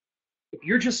 if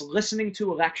you're just listening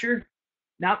to a lecture,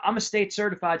 now I'm a state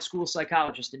certified school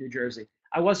psychologist in New Jersey.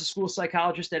 I was a school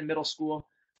psychologist at middle school,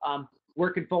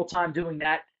 working full time doing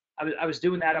that. I was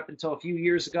doing that up until a few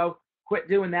years ago. Quit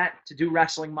doing that to do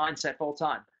wrestling mindset full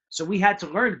time. So we had to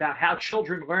learn about how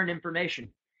children learn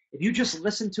information. If you just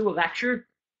listen to a lecture,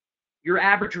 your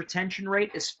average retention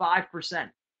rate is 5%.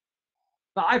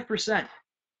 5%.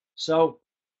 So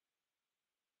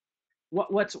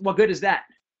what good is that?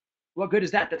 What good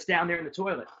is that? That's down there in the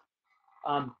toilet.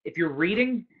 If you're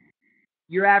reading,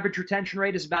 your average retention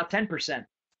rate is about 10%.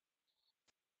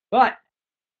 But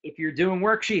if you're doing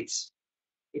worksheets,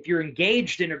 if you're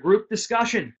engaged in a group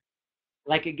discussion,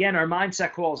 like again, our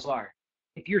mindset calls are,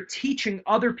 if you're teaching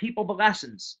other people the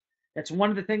lessons, that's one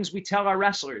of the things we tell our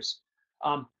wrestlers.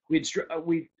 Our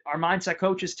mindset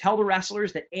coaches tell the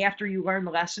wrestlers that after you learn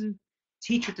the lesson,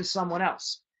 teach it to someone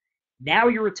else. Now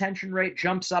your retention rate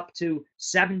jumps up to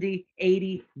 70,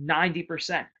 80,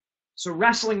 90%. So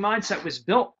wrestling mindset was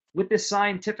built with this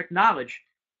scientific knowledge.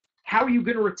 How are you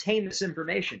going to retain this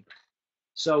information?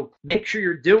 So make sure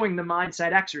you're doing the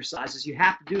mindset exercises. You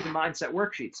have to do the mindset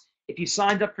worksheets. If you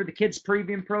signed up for the kids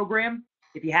premium program,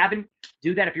 if you haven't,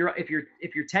 do that. If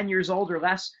you're 10 years old or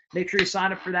less, make sure you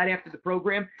sign up for that after the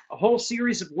program. A whole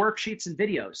series of worksheets and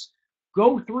videos.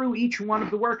 Go through each one of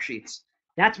the worksheets.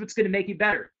 That's what's going to make you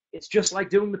better. It's just like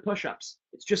doing the push-ups.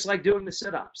 It's just like doing the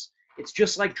sit-ups. It's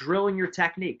just like drilling your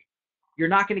technique. You're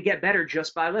not going to get better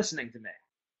just by listening to me.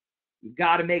 You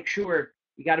got to make sure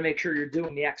you're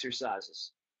doing the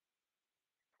exercises.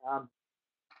 Hold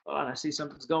on, I see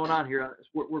something's going on here.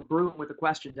 We're brewing with a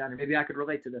question down here. Maybe I could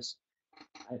relate to this.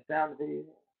 I found the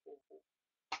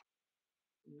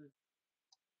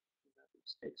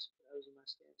mistakes. That was in my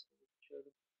stance.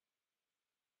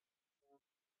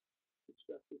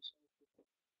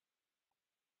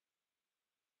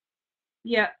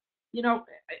 Yeah,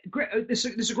 this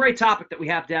is a great topic that we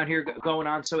have down here going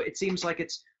on. So it seems like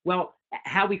it's, well,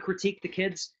 how we critique the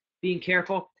kids, being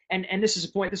careful. And this is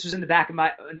a point, this was in the back of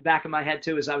my head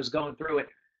too as I was going through it.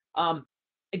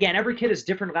 Again, every kid has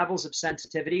different levels of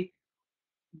sensitivity.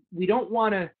 We don't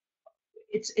want to,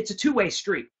 it's a two-way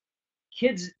street.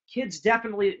 Kids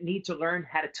definitely need to learn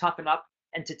how to toughen up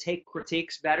and to take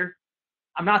critiques better.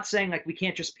 I'm not saying like we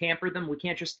can't just pamper them, we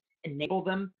can't just enable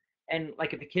them. And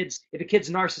like if a kid's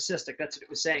narcissistic, that's what it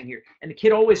was saying here, and the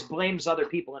kid always blames other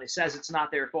people and he says it's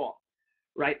not their fault,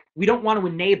 right? We don't want to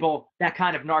enable that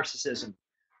kind of narcissism,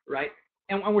 right?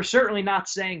 And we're certainly not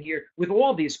saying here with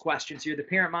all these questions here, the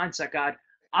parent mindset guide.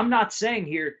 I'm not saying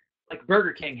here like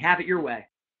Burger King, have it your way,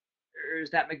 or is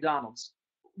that McDonald's?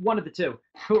 One of the two,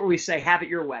 where we say have it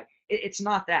your way. It's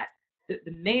not that.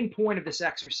 The main point of this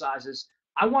exercise is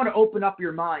I want to open up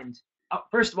your mind.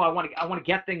 First of all, I want to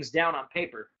get things down on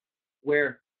paper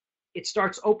where it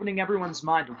starts opening everyone's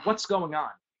mind of what's going on.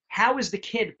 How is the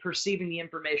kid perceiving the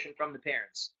information from the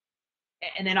parents?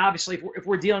 And then obviously if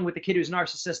we're dealing with the kid who's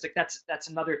narcissistic, that's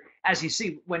another, as you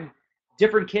see, when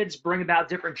different kids bring about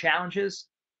different challenges,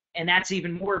 and that's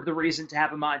even more of the reason to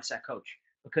have a mindset coach,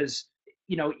 because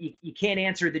you can't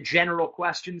answer the general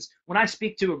questions. When I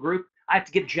speak to a group, I have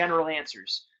to give general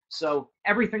answers. So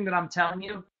everything that I'm telling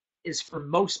you is for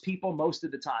most people most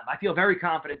of the time. I feel very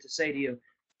confident to say to you,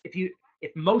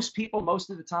 if most people most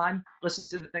of the time listen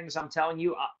to the things I'm telling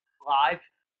you live,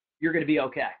 you're going to be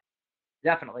okay.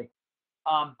 Definitely.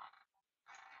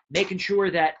 Making sure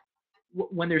that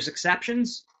when there's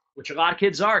exceptions, which a lot of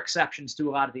kids are exceptions to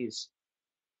a lot of these,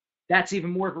 that's even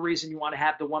more of a reason you want to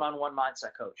have the one-on-one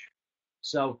mindset coach.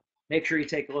 So make sure you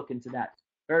take a look into that.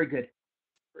 Very good.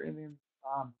 Premium.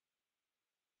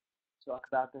 Talk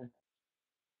about the.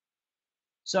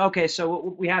 So okay,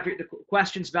 so we have here the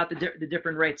questions about the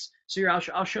different rates. So here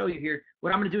I'll show you here.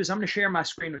 What I'm going to do is I'm going to share my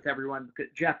screen with everyone.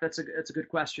 Jeff, that's a good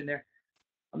question there.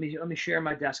 Let me share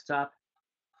my desktop.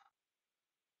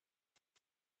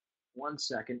 1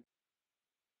 second.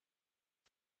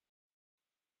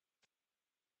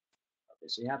 Okay,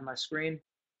 so you have my screen.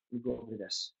 Let me go over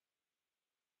this.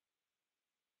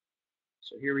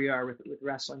 So here we are with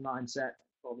wrestling mindset.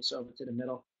 Pull this over to the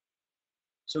middle.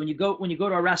 So when you go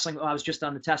to our wrestling, I was just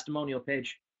on the testimonial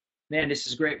page. Man, this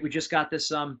is great. We just got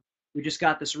this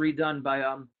redone by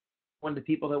one of the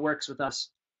people that works with us.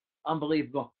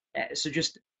 Unbelievable. So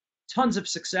just tons of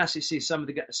success. You see some of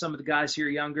the guys here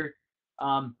younger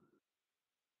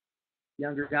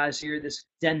guys here. This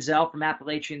Denzel from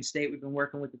Appalachian State. We've been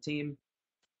working with the team.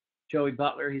 Joey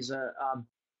Butler. He's a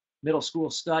middle school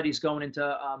stud. He's going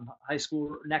into high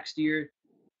school next year.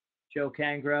 Joe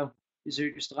Cangro. These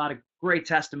are just a lot of great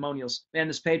testimonials. Man,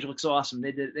 this page looks awesome.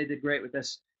 They did great with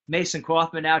this. Mason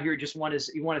Kaufman out here just won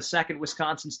his second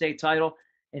Wisconsin State title,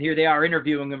 and here they are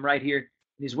interviewing him right here. And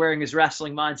he's wearing his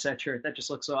wrestling mindset shirt. That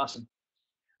just looks awesome.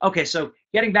 Okay, so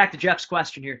getting back to Jeff's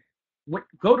question here,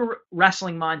 go to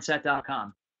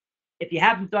wrestlingmindset.com. If you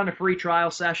haven't done a free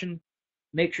trial session,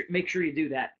 make sure you do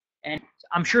that. And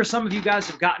I'm sure some of you guys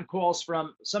have gotten calls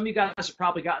from. Some of you guys have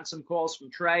probably gotten some calls from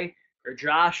Trey or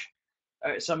Josh.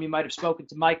 Some of you might have spoken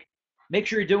to Mike. Make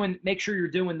sure you're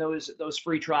doing those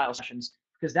free trial sessions,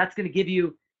 because that's going to give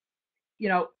you,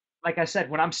 like I said,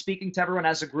 when I'm speaking to everyone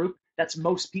as a group, that's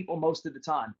most people most of the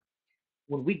time.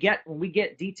 When we get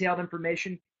detailed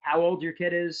information, how old your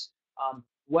kid is,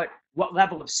 what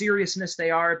level of seriousness they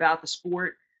are about the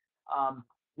sport,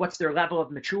 what's their level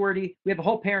of maturity. We have a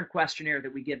whole parent questionnaire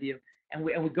that we give you, and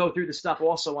we go through the stuff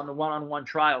also on the one-on-one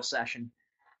trial session.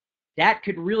 That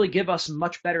could really give us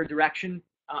much better direction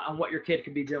on what your kid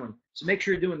could be doing. So make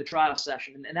sure you're doing the trial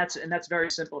session, and that's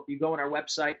very simple. If you go on our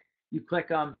website, you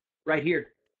click right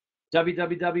here,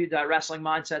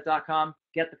 www.wrestlingmindset.com,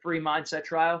 get the free mindset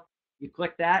trial. You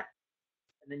click that,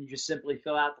 and then you just simply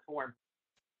fill out the form.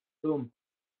 Boom.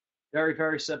 Very,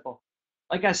 very simple.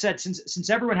 Like I said, since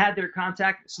everyone had their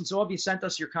contact, since all of you sent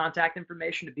us your contact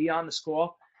information to be on this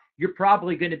call, you're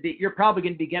probably going to be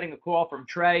getting a call from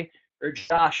Trey or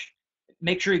Josh.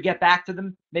 Make sure you get back to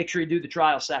them. Make sure you do the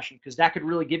trial session, because that could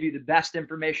really give you the best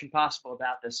information possible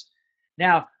about this.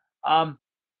 Now, let's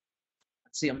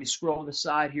see. Let me scroll to the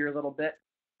side here a little bit.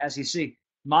 As you see,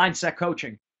 mindset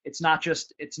coaching. It's not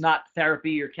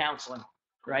therapy or counseling,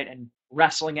 right? And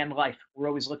wrestling and life. We're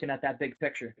always looking at that big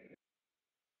picture.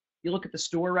 You look at the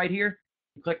store right here.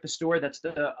 You click the store. That's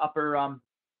the upper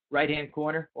right-hand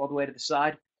corner, all the way to the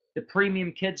side. The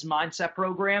Premium Kids Mindset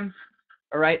Program.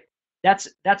 All right. That's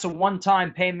a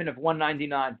one-time payment of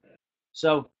 $199.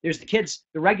 So there's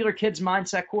the regular kids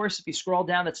mindset course. If you scroll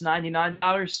down, that's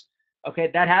 $99.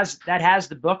 Okay, that has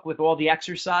the book with all the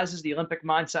exercises, the Olympic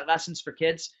mindset lessons for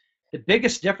kids. The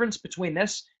biggest difference between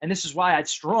this, and this is why I'd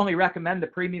strongly recommend the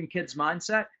Premium Kids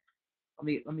Mindset.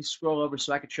 Let me scroll over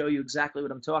so I could show you exactly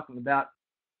what I'm talking about.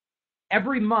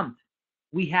 Every month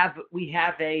we have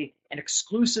an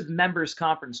exclusive members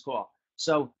conference call.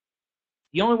 So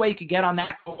the only way you could get on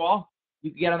that call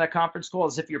you can get on that conference call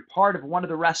is if you're part of one of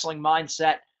the Wrestling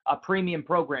Mindset premium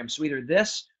programs. So either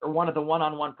this or one of the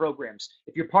one-on-one programs.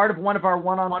 If you're part of one of our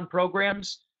one-on-one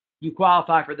programs, you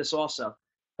qualify for this also.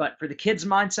 But for the Kids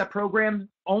Mindset program,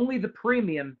 only the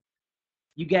premium,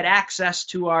 you get access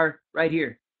to our, right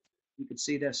here. You can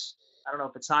see this. I don't know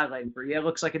if it's highlighting for you. It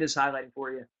looks like it is highlighting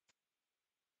for you.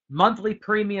 Monthly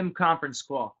premium conference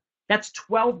call. That's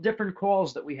 12 different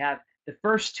calls that we have. The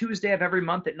first Tuesday of every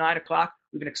month at 9 o'clock,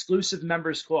 we have an exclusive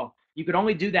members call. You could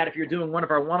only do that if you're doing one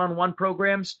of our one-on-one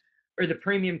programs or the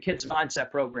premium Kids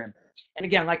Mindset program. And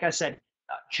again, like I said,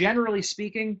 generally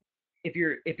speaking, if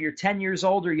you're 10 years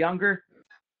old or younger,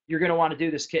 you're going to want to do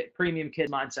this premium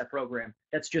Kids Mindset program.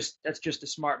 That's just a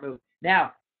smart move.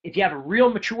 Now, if you have a real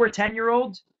mature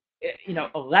 10-year-old,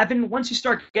 11, once you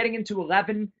start getting into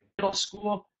 11 middle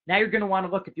school, now you're going to want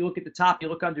to look, if you look at the top, you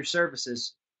look under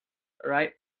services, all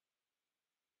right?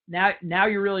 Now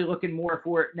you're really looking more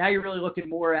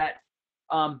at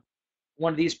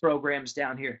one of these programs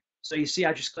down here. So you see,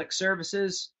 I just click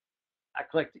services. I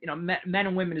clicked, men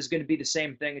and women is going to be the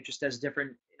same thing. It just has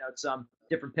different, it's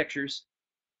different pictures,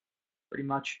 pretty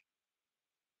much.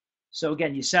 So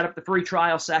again, you set up the free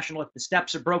trial session. Look, the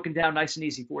steps are broken down nice and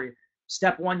easy for you.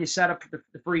 Step 1, you set up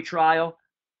the free trial.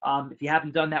 If you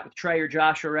haven't done that with Trey or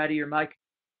Josh already, or Mike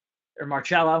or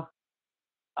Marcello.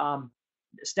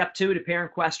 Step 2, the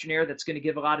parent questionnaire. That's going to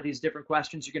give a lot of these different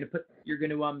questions. You're going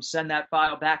to send that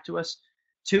file back to us.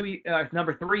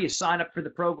 Number 3, you sign up for the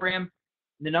program.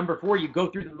 And the number 4, you go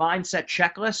through the mindset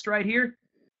checklist right here.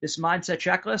 This mindset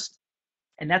checklist,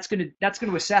 and that's going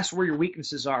to assess where your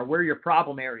weaknesses are, where your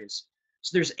problem areas.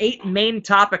 So there's 8 main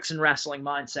topics in wrestling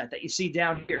mindset that you see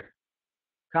down here: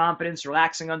 confidence,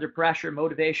 relaxing under pressure,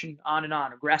 motivation, on and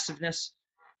on, aggressiveness.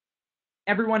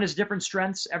 Everyone has different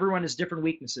strengths. Everyone has different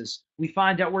weaknesses. We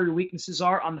find out where your weaknesses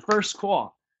are on the first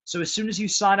call. So as soon as you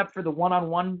sign up for the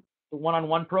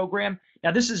one-on-one program,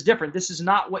 now this is different. This is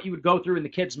not what you would go through in the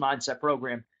Kids Mindset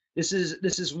program. This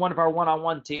is one of our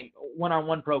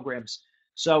one-on-one programs.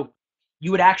 So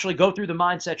you would actually go through the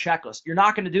mindset checklist. You're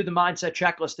not going to do the mindset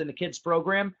checklist in the kids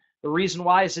program. The reason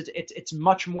why is it's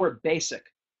much more basic.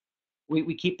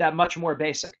 We keep that much more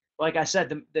basic. Like I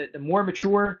said, the more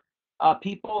mature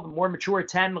people, the more mature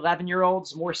 10,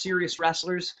 11-year-olds, more serious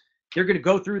wrestlers, they're going to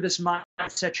go through this mindset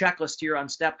checklist here on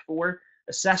step 4,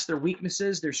 assess their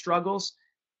weaknesses, their struggles,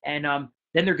 and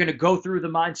then they're going to go through the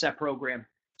mindset program.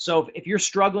 So if you're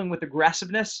struggling with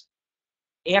aggressiveness,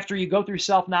 after you go through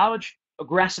self-knowledge,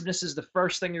 aggressiveness is the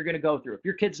first thing you're going to go through. If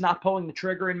your kid's not pulling the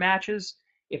trigger in matches,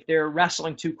 if they're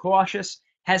wrestling too cautious,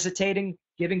 hesitating,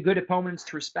 giving good opponents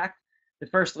to respect, the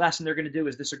first lesson they're going to do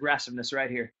is this aggressiveness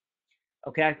right here.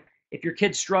 Okay? If your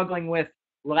kid's struggling with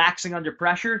relaxing under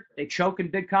pressure, they choke in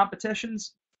big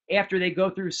competitions, after they go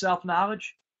through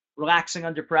self-knowledge, relaxing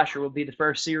under pressure will be the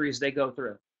first series they go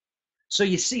through. So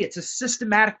you see, it's a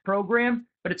systematic program,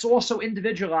 but it's also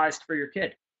individualized for your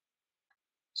kid.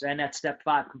 So, and that's step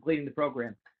 5, completing the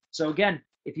program. So again,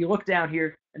 if you look down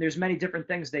here, and there's many different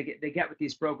things they get with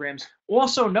these programs.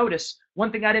 Also notice,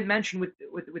 one thing I didn't mention with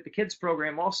the kids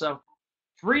program also,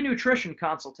 free nutrition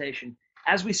consultation.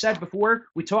 As we said before,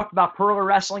 we talked about Perla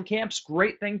wrestling camps,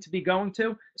 great thing to be going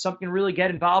to, something to really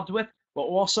get involved with, but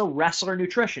also wrestler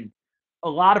nutrition. A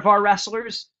lot of our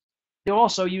wrestlers, they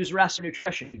also use wrestler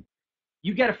nutrition.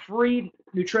 You get a free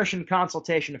nutrition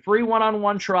consultation, a free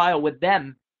one-on-one trial with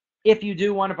them if you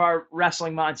do one of our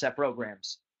wrestling mindset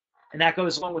programs. And that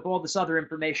goes along with all this other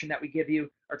information that we give you,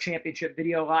 our championship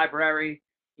video library,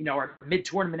 our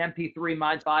mid-tournament MP3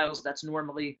 mind files, that's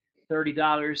normally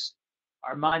 $30.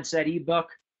 Our mindset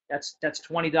ebook, that's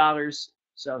 $20.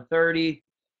 So 30,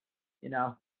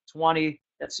 20,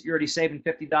 you're already saving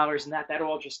 $50, and that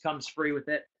all just comes free with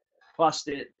it, plus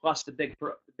the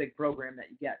big program that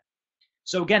you get.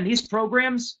 So again, these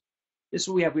programs, this is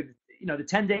what we have. We've the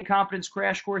 10-day confidence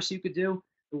crash course you could do.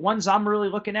 The ones I'm really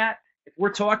looking at, if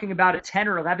we're talking about a 10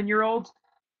 or 11-year-old,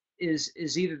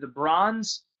 is either the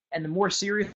bronze, and the more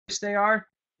serious they are,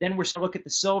 then we're going to look at the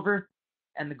silver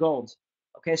and the gold.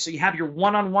 Okay, so you have your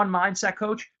one-on-one mindset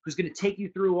coach who's going to take you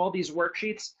through all these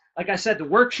worksheets. Like I said, the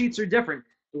worksheets are different.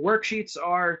 The worksheets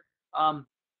are,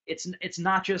 it's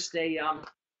not just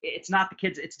it's not the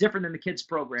kids. It's different than the kids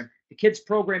program. The kids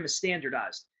program is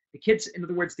standardized. In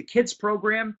other words, the kids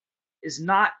program is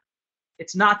not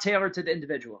tailored to the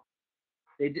individual.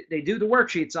 They do the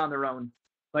worksheets on their own,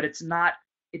 but it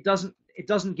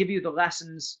doesn't give you the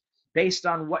lessons based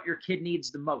on what your kid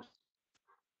needs the most.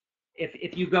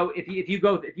 If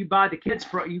you buy the kids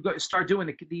start doing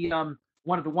the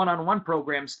one of the one-on-one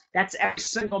programs, that's every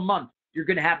single month you're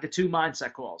going to have the 2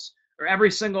 mindset calls, or every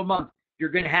single month you're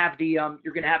going to have the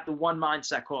one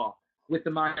mindset call. with the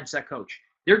mindset coach.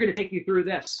 They're going to take you through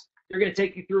this. They're going to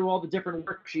take you through all the different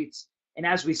worksheets. And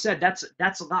as we said,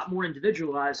 that's a lot more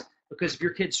individualized, because if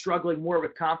your kid's struggling more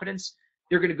with confidence,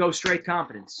 they're going to go straight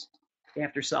confidence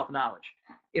after self-knowledge.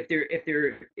 If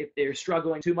they're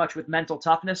struggling too much with mental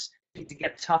toughness, they need to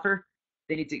get tougher.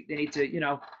 They need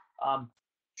to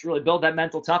to really build that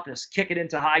mental toughness, kick it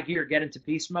into high gear, get into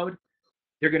beast mode.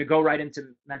 They're going to go right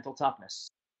into mental toughness.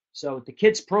 So the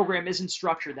kids program isn't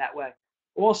structured that way.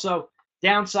 Also,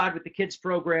 downside with the kids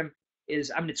program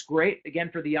is, it's great, again,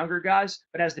 for the younger guys,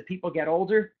 but as the people get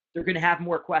older, they're going to have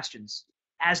more questions.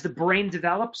 As the brain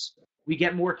develops, we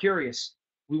get more curious.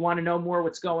 We want to know more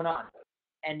what's going on.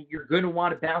 And you're going to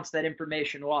want to bounce that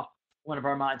information off one of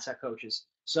our mindset coaches.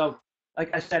 So,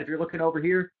 like I said, if you're looking over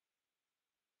here,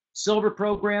 silver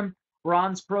program,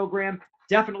 bronze program,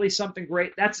 definitely something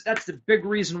great. That's the big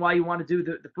reason why you want to do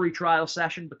the free trial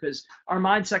session, because our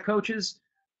mindset coaches,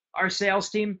 our sales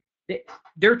team,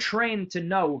 they're trained to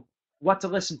know what to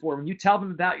listen for. When you tell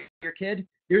them about your kid,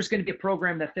 there's going to be a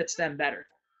program that fits them better.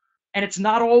 And it's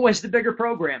not always the bigger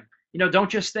program. Don't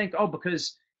just think, oh,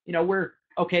 because, we're,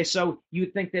 okay, so you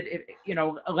think that if,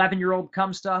 11-year-old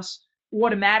comes to us,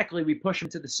 automatically we push them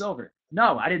to the silver.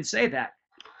 No, I didn't say that.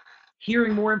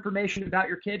 Hearing more information about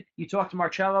your kid, you talk to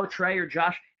Marcello, Trey, or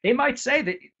Josh, they might say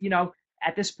that,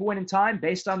 at this point in time,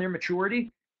 based on their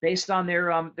maturity, based on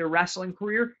their wrestling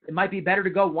career, it might be better to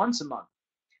go once a month.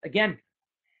 Again,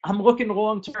 I'm looking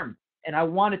long term, and I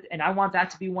want that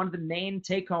to be one of the main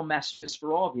take-home messages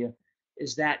for all of you,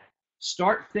 is that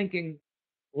start thinking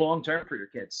long term for your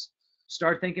kids.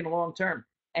 Start thinking long term.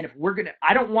 And if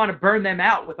I don't want to burn them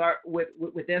out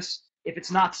with this if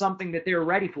it's not something that they're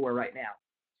ready for right now.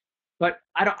 But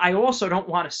I also don't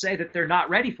want to say that they're not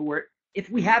ready for it if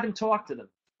we haven't talked to them.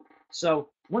 So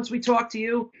once we talk to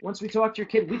you, once we talk to your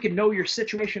kid, we can know your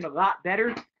situation a lot better,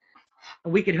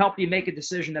 and we can help you make a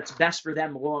decision that's best for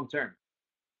them long term.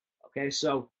 Okay,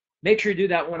 so make sure you do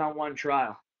that one-on-one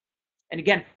trial. And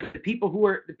again, the people who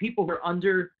are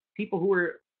under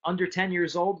 10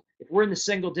 years old, if we're in the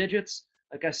single digits,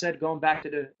 like I said, going back to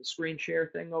the screen share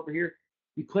thing over here,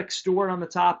 you click store on the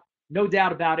top, no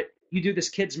doubt about it. You do this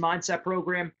kids mindset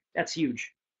program, that's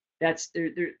huge.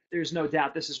 There's no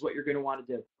doubt this is what you're going to want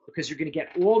to do, because you're going to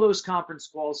get all those conference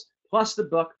calls, plus the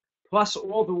book, plus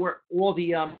all the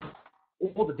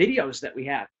videos that we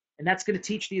have. And that's going to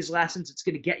teach these lessons. It's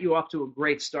going to get you off to a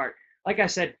great start. Like I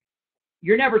said,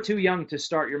 you're never too young to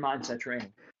start your mindset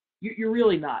training. You're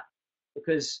really not,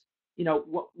 because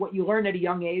what you learn at a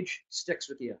young age sticks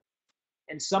with you.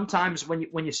 And sometimes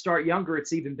when you start younger,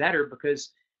 it's even better,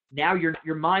 because now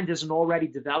your mind isn't already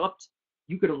developed.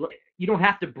 You don't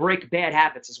have to break bad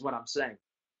habits, is what I'm saying.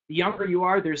 The younger you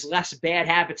are, there's less bad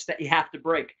habits that you have to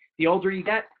break. The older you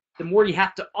get, the more you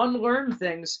have to unlearn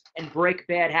things and break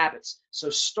bad habits. So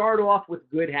start off with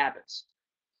good habits.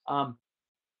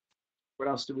 What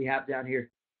else do we have down here?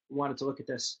 We wanted to look at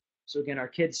this. So again, our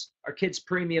kids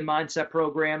premium mindset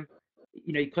program.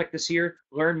 You click this here,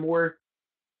 learn more.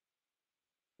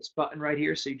 This button right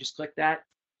here. So you just click that.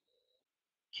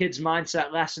 Kids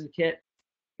mindset lesson kit.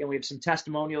 Again, we have some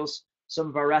testimonials. Some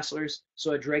of our wrestlers.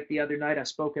 Saw Drake the other night. I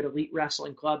spoke at Elite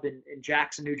Wrestling Club in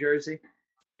Jackson, New Jersey.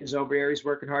 He's over here. He's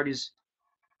working hard. He's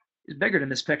bigger than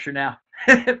this picture now,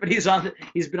 but he's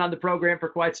been on the program for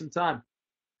quite some time.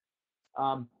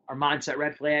 Our mindset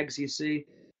red flags, you see.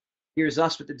 Here's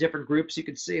us with the different groups. You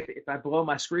can see if I blow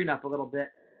my screen up a little bit,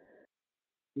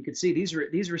 you can see these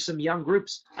were some young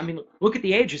groups. Look at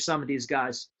the age of some of these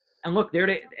guys, and look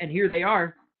and here they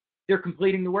are. They're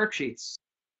completing the worksheets.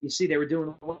 You see, they were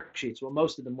doing the worksheets. Well,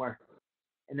 most of them were.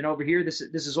 And then over here, this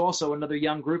is also another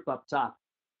young group up top.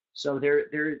 So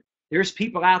there's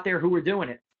people out there who are doing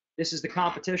it. This is the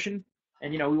competition,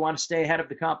 and we want to stay ahead of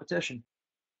the competition.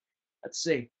 Let's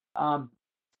see.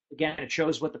 Again, it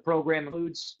shows what the program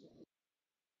includes.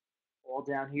 All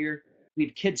down here. We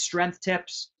have kids strength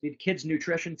tips. We have kids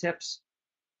nutrition tips.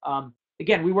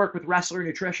 Again, we work with Wrestler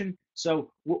Nutrition,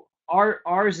 so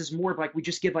ours is more of like we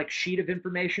just give like sheet of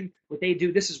information. What they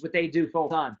do, this is what they do full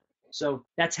time. So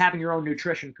that's having your own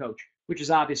nutrition coach, which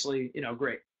is obviously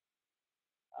great.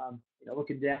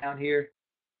 Looking down here,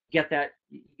 you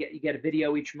get a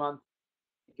video each month.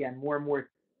 Again, more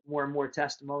and more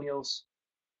testimonials.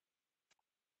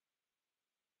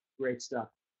 Great stuff.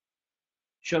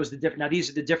 Shows the different. Now these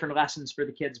are the different lessons for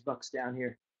the kids' books down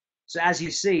here. So as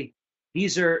you see,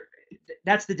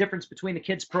 that's the difference between the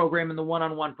kids program and the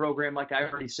one-on-one program. Like I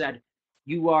already said,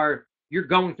 you're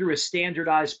going through a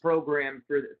standardized program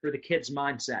for the kids'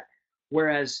 mindset.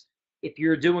 Whereas if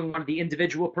you're doing one of the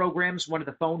individual programs, one of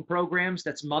the phone programs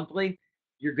that's monthly,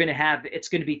 it's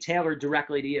going to be tailored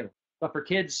directly to you. But for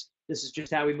kids, this is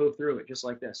just how we move through it, just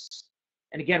like this.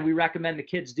 And again, we recommend the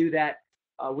kids do that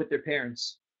with their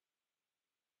parents.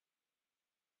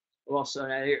 Also,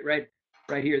 right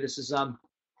here, this is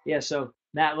yeah. So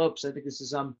Matt Lopes, I think this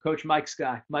is Coach Mike's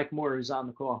guy, Mike Moore, who's on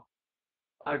the call.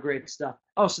 A lot of great stuff.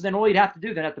 Oh, so then all you'd have to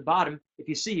do then at the bottom, if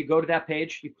you see, you go to that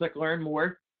page, you click Learn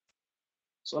More.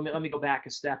 So let me go back a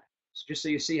step, so just so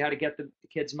you see how to get the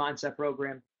Kids Mindset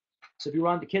Program. So if you're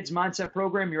on the Kids Mindset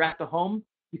Program, you're at the home,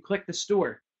 you click the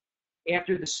store.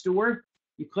 After the store,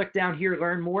 you click down here,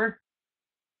 Learn More.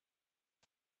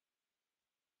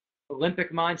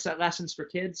 Olympic Mindset Lessons for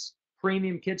Kids,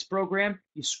 Premium Kids Program.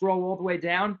 You scroll all the way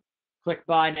down, click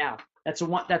Buy Now. That's a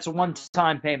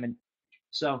one-time payment.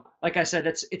 So, like I said,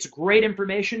 it's great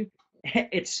information.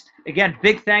 It's, again,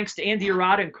 big thanks to Andy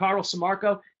Arata and Carl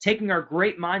Samarco taking our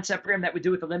great mindset program that we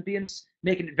do with Olympians,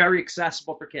 making it very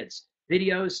accessible for kids,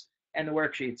 videos and the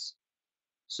worksheets.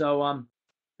 So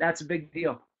that's a big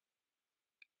deal.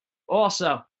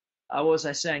 Also, what was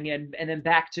I saying? And then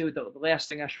back to the last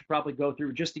thing I should probably go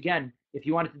through. Just again, if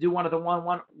you wanted to do one of the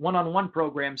one-on-one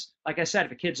programs, like I said,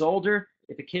 if a kid's older,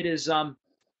 if a kid is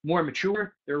more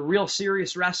mature, they're a real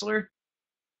serious wrestler,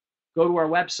 go to our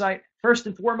website. First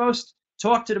and foremost,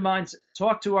 talk to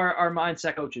our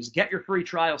mindset coaches. Get your free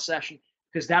trial session,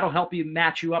 because that'll help you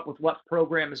match you up with what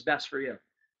program is best for you.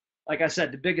 Like I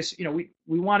said, the biggest, we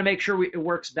want to make sure it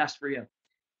works best for you.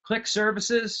 Click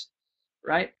services,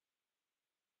 right?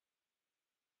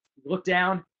 Look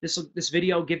down. This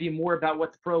video will give you more about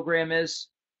what the program is.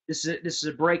 This is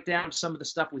a breakdown of some of the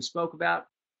stuff we spoke about.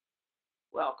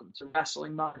 Welcome to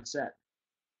Wrestling Mindset.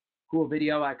 Cool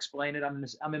video. I explain it.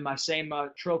 I'm in my same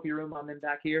trophy room I'm in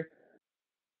back here.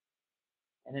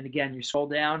 And then again, you scroll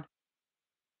down, and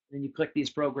then you click these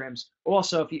programs.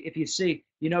 Also, if you see,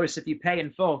 you notice if you pay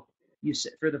in full,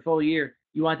 for the full year,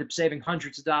 you wind up saving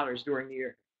hundreds of dollars during the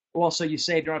year. Also, you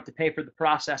don't have to pay for the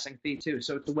processing fee too.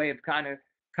 So it's a way of kind of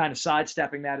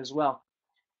sidestepping that as well.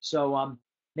 So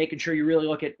making sure you really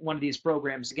look at one of these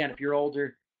programs. Again, if you're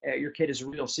older, your kid is a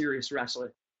real serious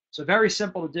wrestler. So very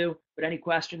simple to do, but any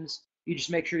questions, you just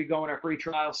make sure you go in our free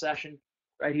trial session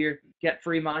right here, get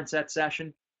free mindset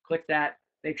session, click that,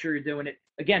 make sure you're doing it.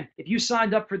 Again, if you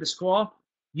signed up for this call,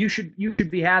 you should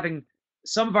be having,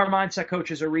 some of our mindset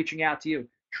coaches are reaching out to you.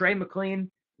 Trey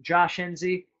McLean, Josh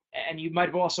Hensey, and you might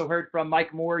have also heard from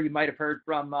Mike Moore. You might have heard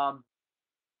from,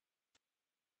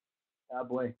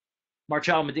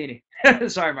 Marcello Medini.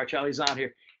 Sorry, Marcello, he's on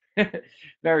here.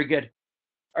 Very good.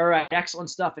 All right, excellent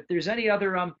stuff. If there's any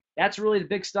other, that's really the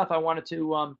big stuff I wanted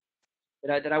to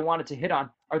that I wanted to hit on.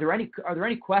 Are there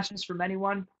any questions from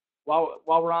anyone while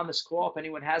we're on this call? If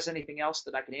anyone has anything else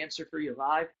that I can answer for you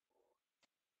live.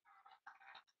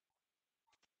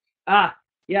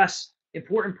 Yes,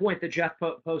 important point that Jeff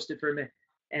posted for me,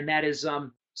 and that is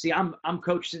see, I'm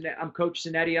Coach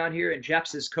Zanetti on here, and Jeff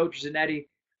says Coach Zanetti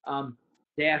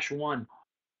 -1.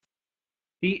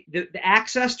 The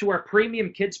access to our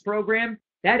premium kids program,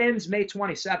 that ends May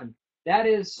 27th. That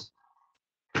is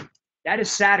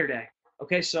Saturday.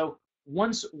 Okay, so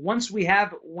once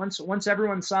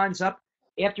everyone signs up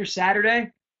after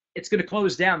Saturday, it's going to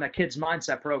close down that Kids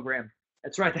Mindset program.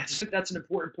 That's right. That's an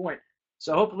important point.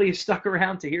 So hopefully you stuck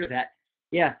around to hear that.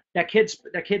 Yeah, that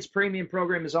kids premium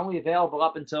program is only available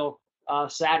up until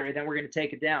Saturday. Then we're going to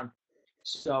take it down.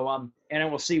 So and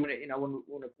then we'll see when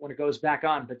it goes back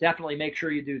on. But definitely make sure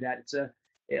you do that.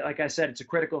 Like I said, it's a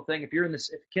critical thing. If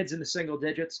kids in the single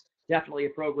digits, definitely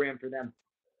a program for them.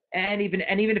 And even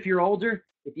if you're older,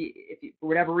 if you for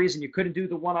whatever reason you couldn't do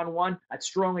the one-on-one, I'd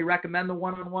strongly recommend the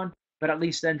one-on-one. But at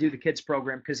least then do the kids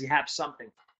program, because you have something.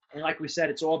 And like we said,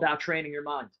 it's all about training your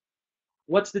mind.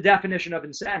 What's the definition of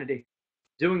insanity?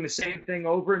 Doing the same thing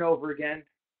over and over again,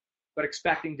 but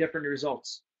expecting different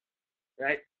results,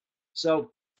 right?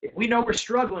 So if we know we're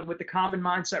struggling with the common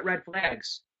mindset red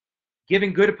flags,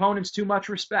 giving good opponents too much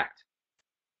respect,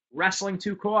 wrestling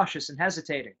too cautious and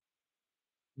hesitating,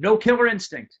 no killer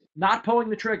instinct, not pulling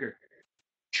the trigger,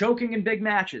 choking in big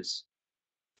matches,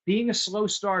 being a slow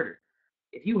starter.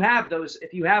 If you have those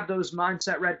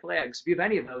mindset red flags, if you have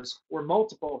any of those or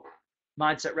multiple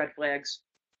mindset red flags,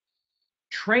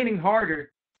 training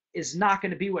harder is not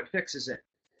going to be what fixes it.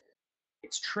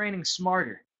 It's training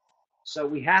smarter. So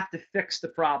we have to fix the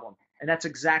problem. And that's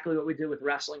exactly what we do with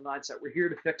Wrestling Mindset. We're here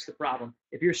to fix the problem.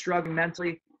 If you're struggling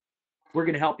mentally, we're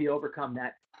going to help you overcome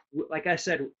that. Like I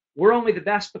said, we're only the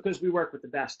best because we work with the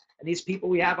best. And these people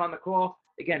we have on the call,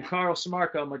 again, Carl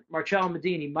Samarco, Marcello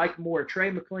Medini, Mike Moore,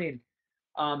 Trey McLean,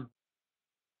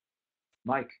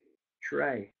 Mike,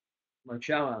 Trey,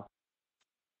 Marcello,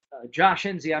 Josh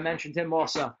Hensey, I mentioned him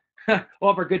also. all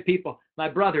of our good people, my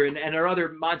brother and our other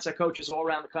mindset coaches all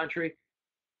around the country,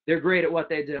 they're great at what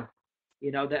they do.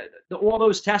 You know, all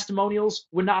those testimonials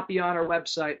would not be on our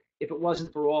website if it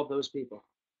wasn't for all of those people.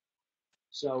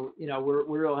 So, you know, we're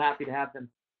real happy to have them.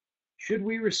 Should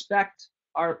we respect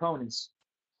our opponents?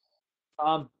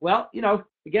 Well, you know,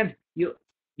 again, you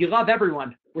love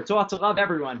everyone. We're taught to love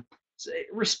everyone. So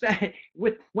respect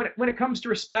when it comes to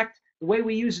respect, the way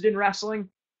we use it in wrestling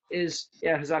is,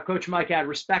 yeah, as our Coach Mike had,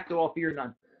 respect all, fear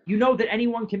none. You know that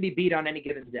anyone can be beat on any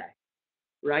given day,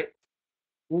 right?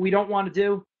 What we don't want to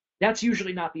do, that's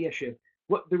usually not the issue.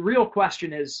 What the real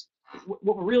question is,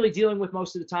 what we're really dealing with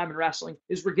most of the time in wrestling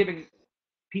is we're giving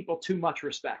people too much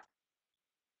respect.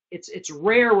 It's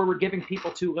rare where we're giving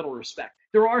people too little respect.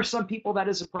 There are some people that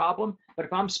is a problem, but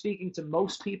if I'm speaking to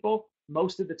most people,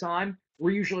 most of the time,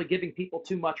 we're usually giving people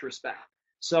too much respect.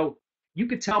 So you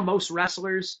could tell most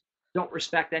wrestlers don't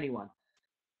respect anyone.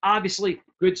 Obviously,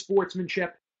 good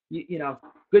sportsmanship, you know,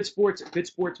 good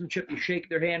sportsmanship. You shake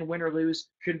their hand, win or lose.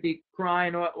 Shouldn't be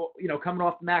crying or, you know, coming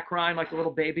off the mat crying like a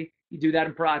little baby. You do that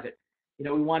in private. You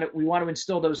know, we want to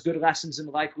instill those good lessons in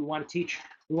life. We want to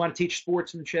teach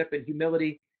sportsmanship and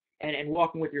humility and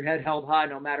walking with your head held high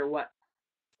no matter what.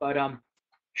 But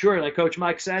sure, like Coach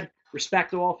Mike said,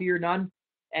 respect all, fear none.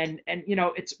 And you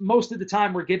know, it's most of the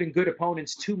time we're giving good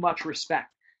opponents too much respect.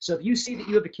 So if you see that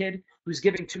you have a kid who's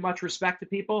giving too much respect to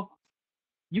people,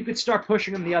 you could start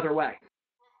pushing them the other way,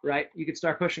 right? You could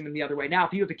start pushing them the other way. Now,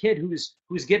 if you have a kid who's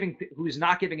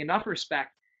not giving enough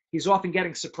respect, he's often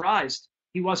getting surprised.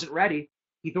 He wasn't ready.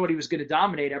 He thought he was going to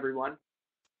dominate everyone.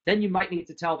 Then you might need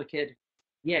to tell the kid,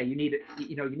 yeah, you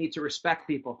need to respect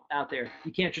people out there.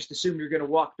 You can't just assume you're going to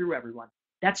walk through everyone.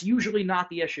 That's usually not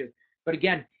the issue. But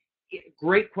again,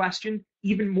 great question.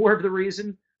 Even more of the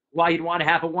reason why you'd want to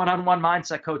have a one-on-one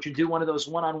mindset coach and do one of those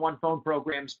one-on-one phone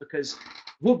programs, because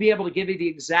we'll be able to give you the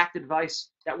exact advice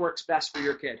that works best for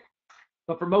your kid.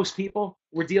 But for most people,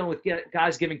 we're dealing with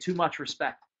guys giving too much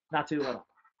respect, not too little.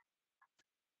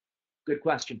 Good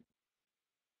question.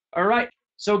 All right.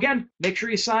 So again, make sure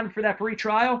you sign up for that free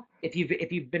trial. If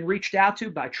you've been reached out to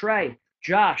by Trey,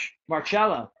 Josh,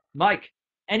 Marcello, Mike,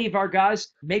 any of our guys,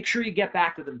 make sure you get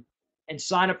back to them and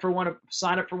sign up for one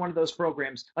of those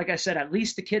programs. Like I said, at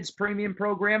least the kids premium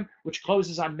program, which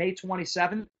closes on May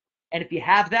 27th. And if you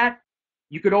have that,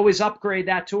 you could always upgrade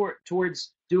that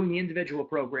towards doing the individual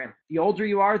program. The older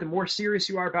you are, the more serious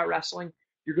you are about wrestling,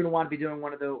 you're going to want to be doing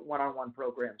one of the one-on-one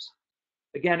programs.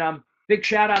 Again, big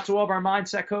shout out to all of our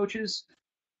mindset coaches.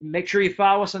 Make sure you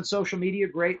follow us on social media.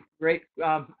 Great,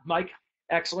 Mike.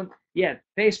 Excellent. Yeah,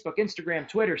 Facebook, Instagram,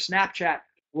 Twitter, Snapchat.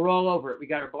 We're all over it. We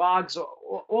got our blogs,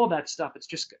 all that stuff. It's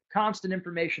just constant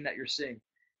information that you're seeing.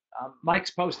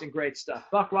 Mike's posting great stuff.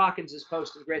 Buck Watkins is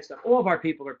posting great stuff. All of our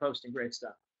people are posting great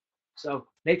stuff. So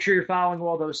make sure you're following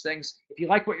all those things. If you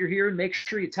like what you're hearing, make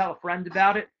sure you tell a friend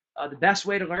about it. The best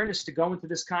way to learn is to go into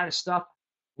this kind of stuff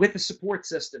with a support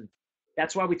system.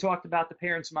 That's why we talked about the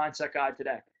Parents Mindset Guide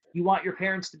today. You want your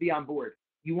parents to be on board.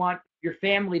 You want your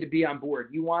family to be on board.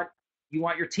 You want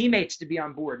your teammates to be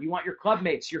on board. You want your club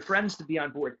mates, your friends to be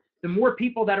on board. The more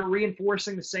people that are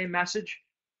reinforcing the same message,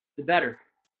 the better.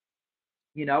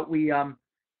 You know,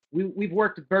 we've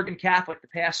worked with Bergen Catholic the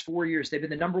past 4 years. They've been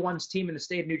the number one team in the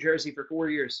state of New Jersey for 4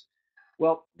 years.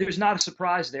 Well, there's not a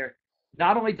surprise there.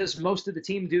 Not only does most of the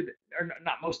team do, or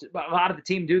not most, but a lot of the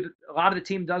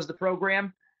team does the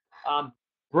program.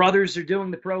 Brothers are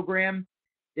doing the program.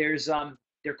 There's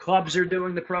their clubs are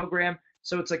doing the program.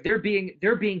 So it's like they're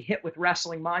being hit with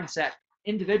wrestling mindset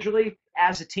individually,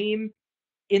 as a team,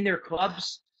 in their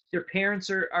clubs. Their parents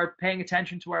are paying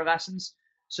attention to our lessons.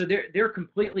 So they're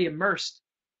completely immersed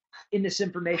in this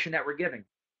information that we're giving.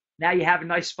 Now you have a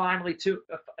nice finely tuned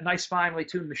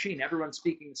machine. Everyone's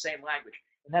speaking the same language.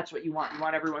 And that's what you want. You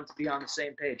want everyone to be on the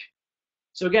same page.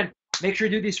 So again, make sure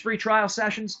you do these free trial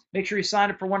sessions. Make sure you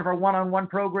sign up for one of our one-on-one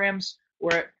programs,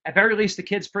 or at very least the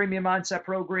Kids Premium Mindset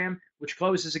Program, which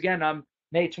closes again on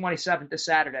May 27th, this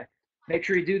Saturday. Make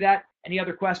sure you do that. Any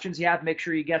other questions you have, make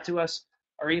sure you get to us.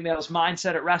 Our email is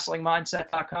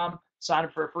mindset@wrestlingmindset.com. Sign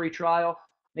up for a free trial.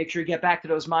 Make sure you get back to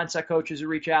those mindset coaches who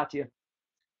reach out to you.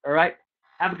 All right.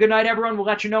 Have a good night, everyone. We'll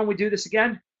let you know when we do this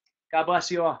again. God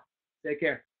bless you all. Take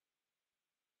care.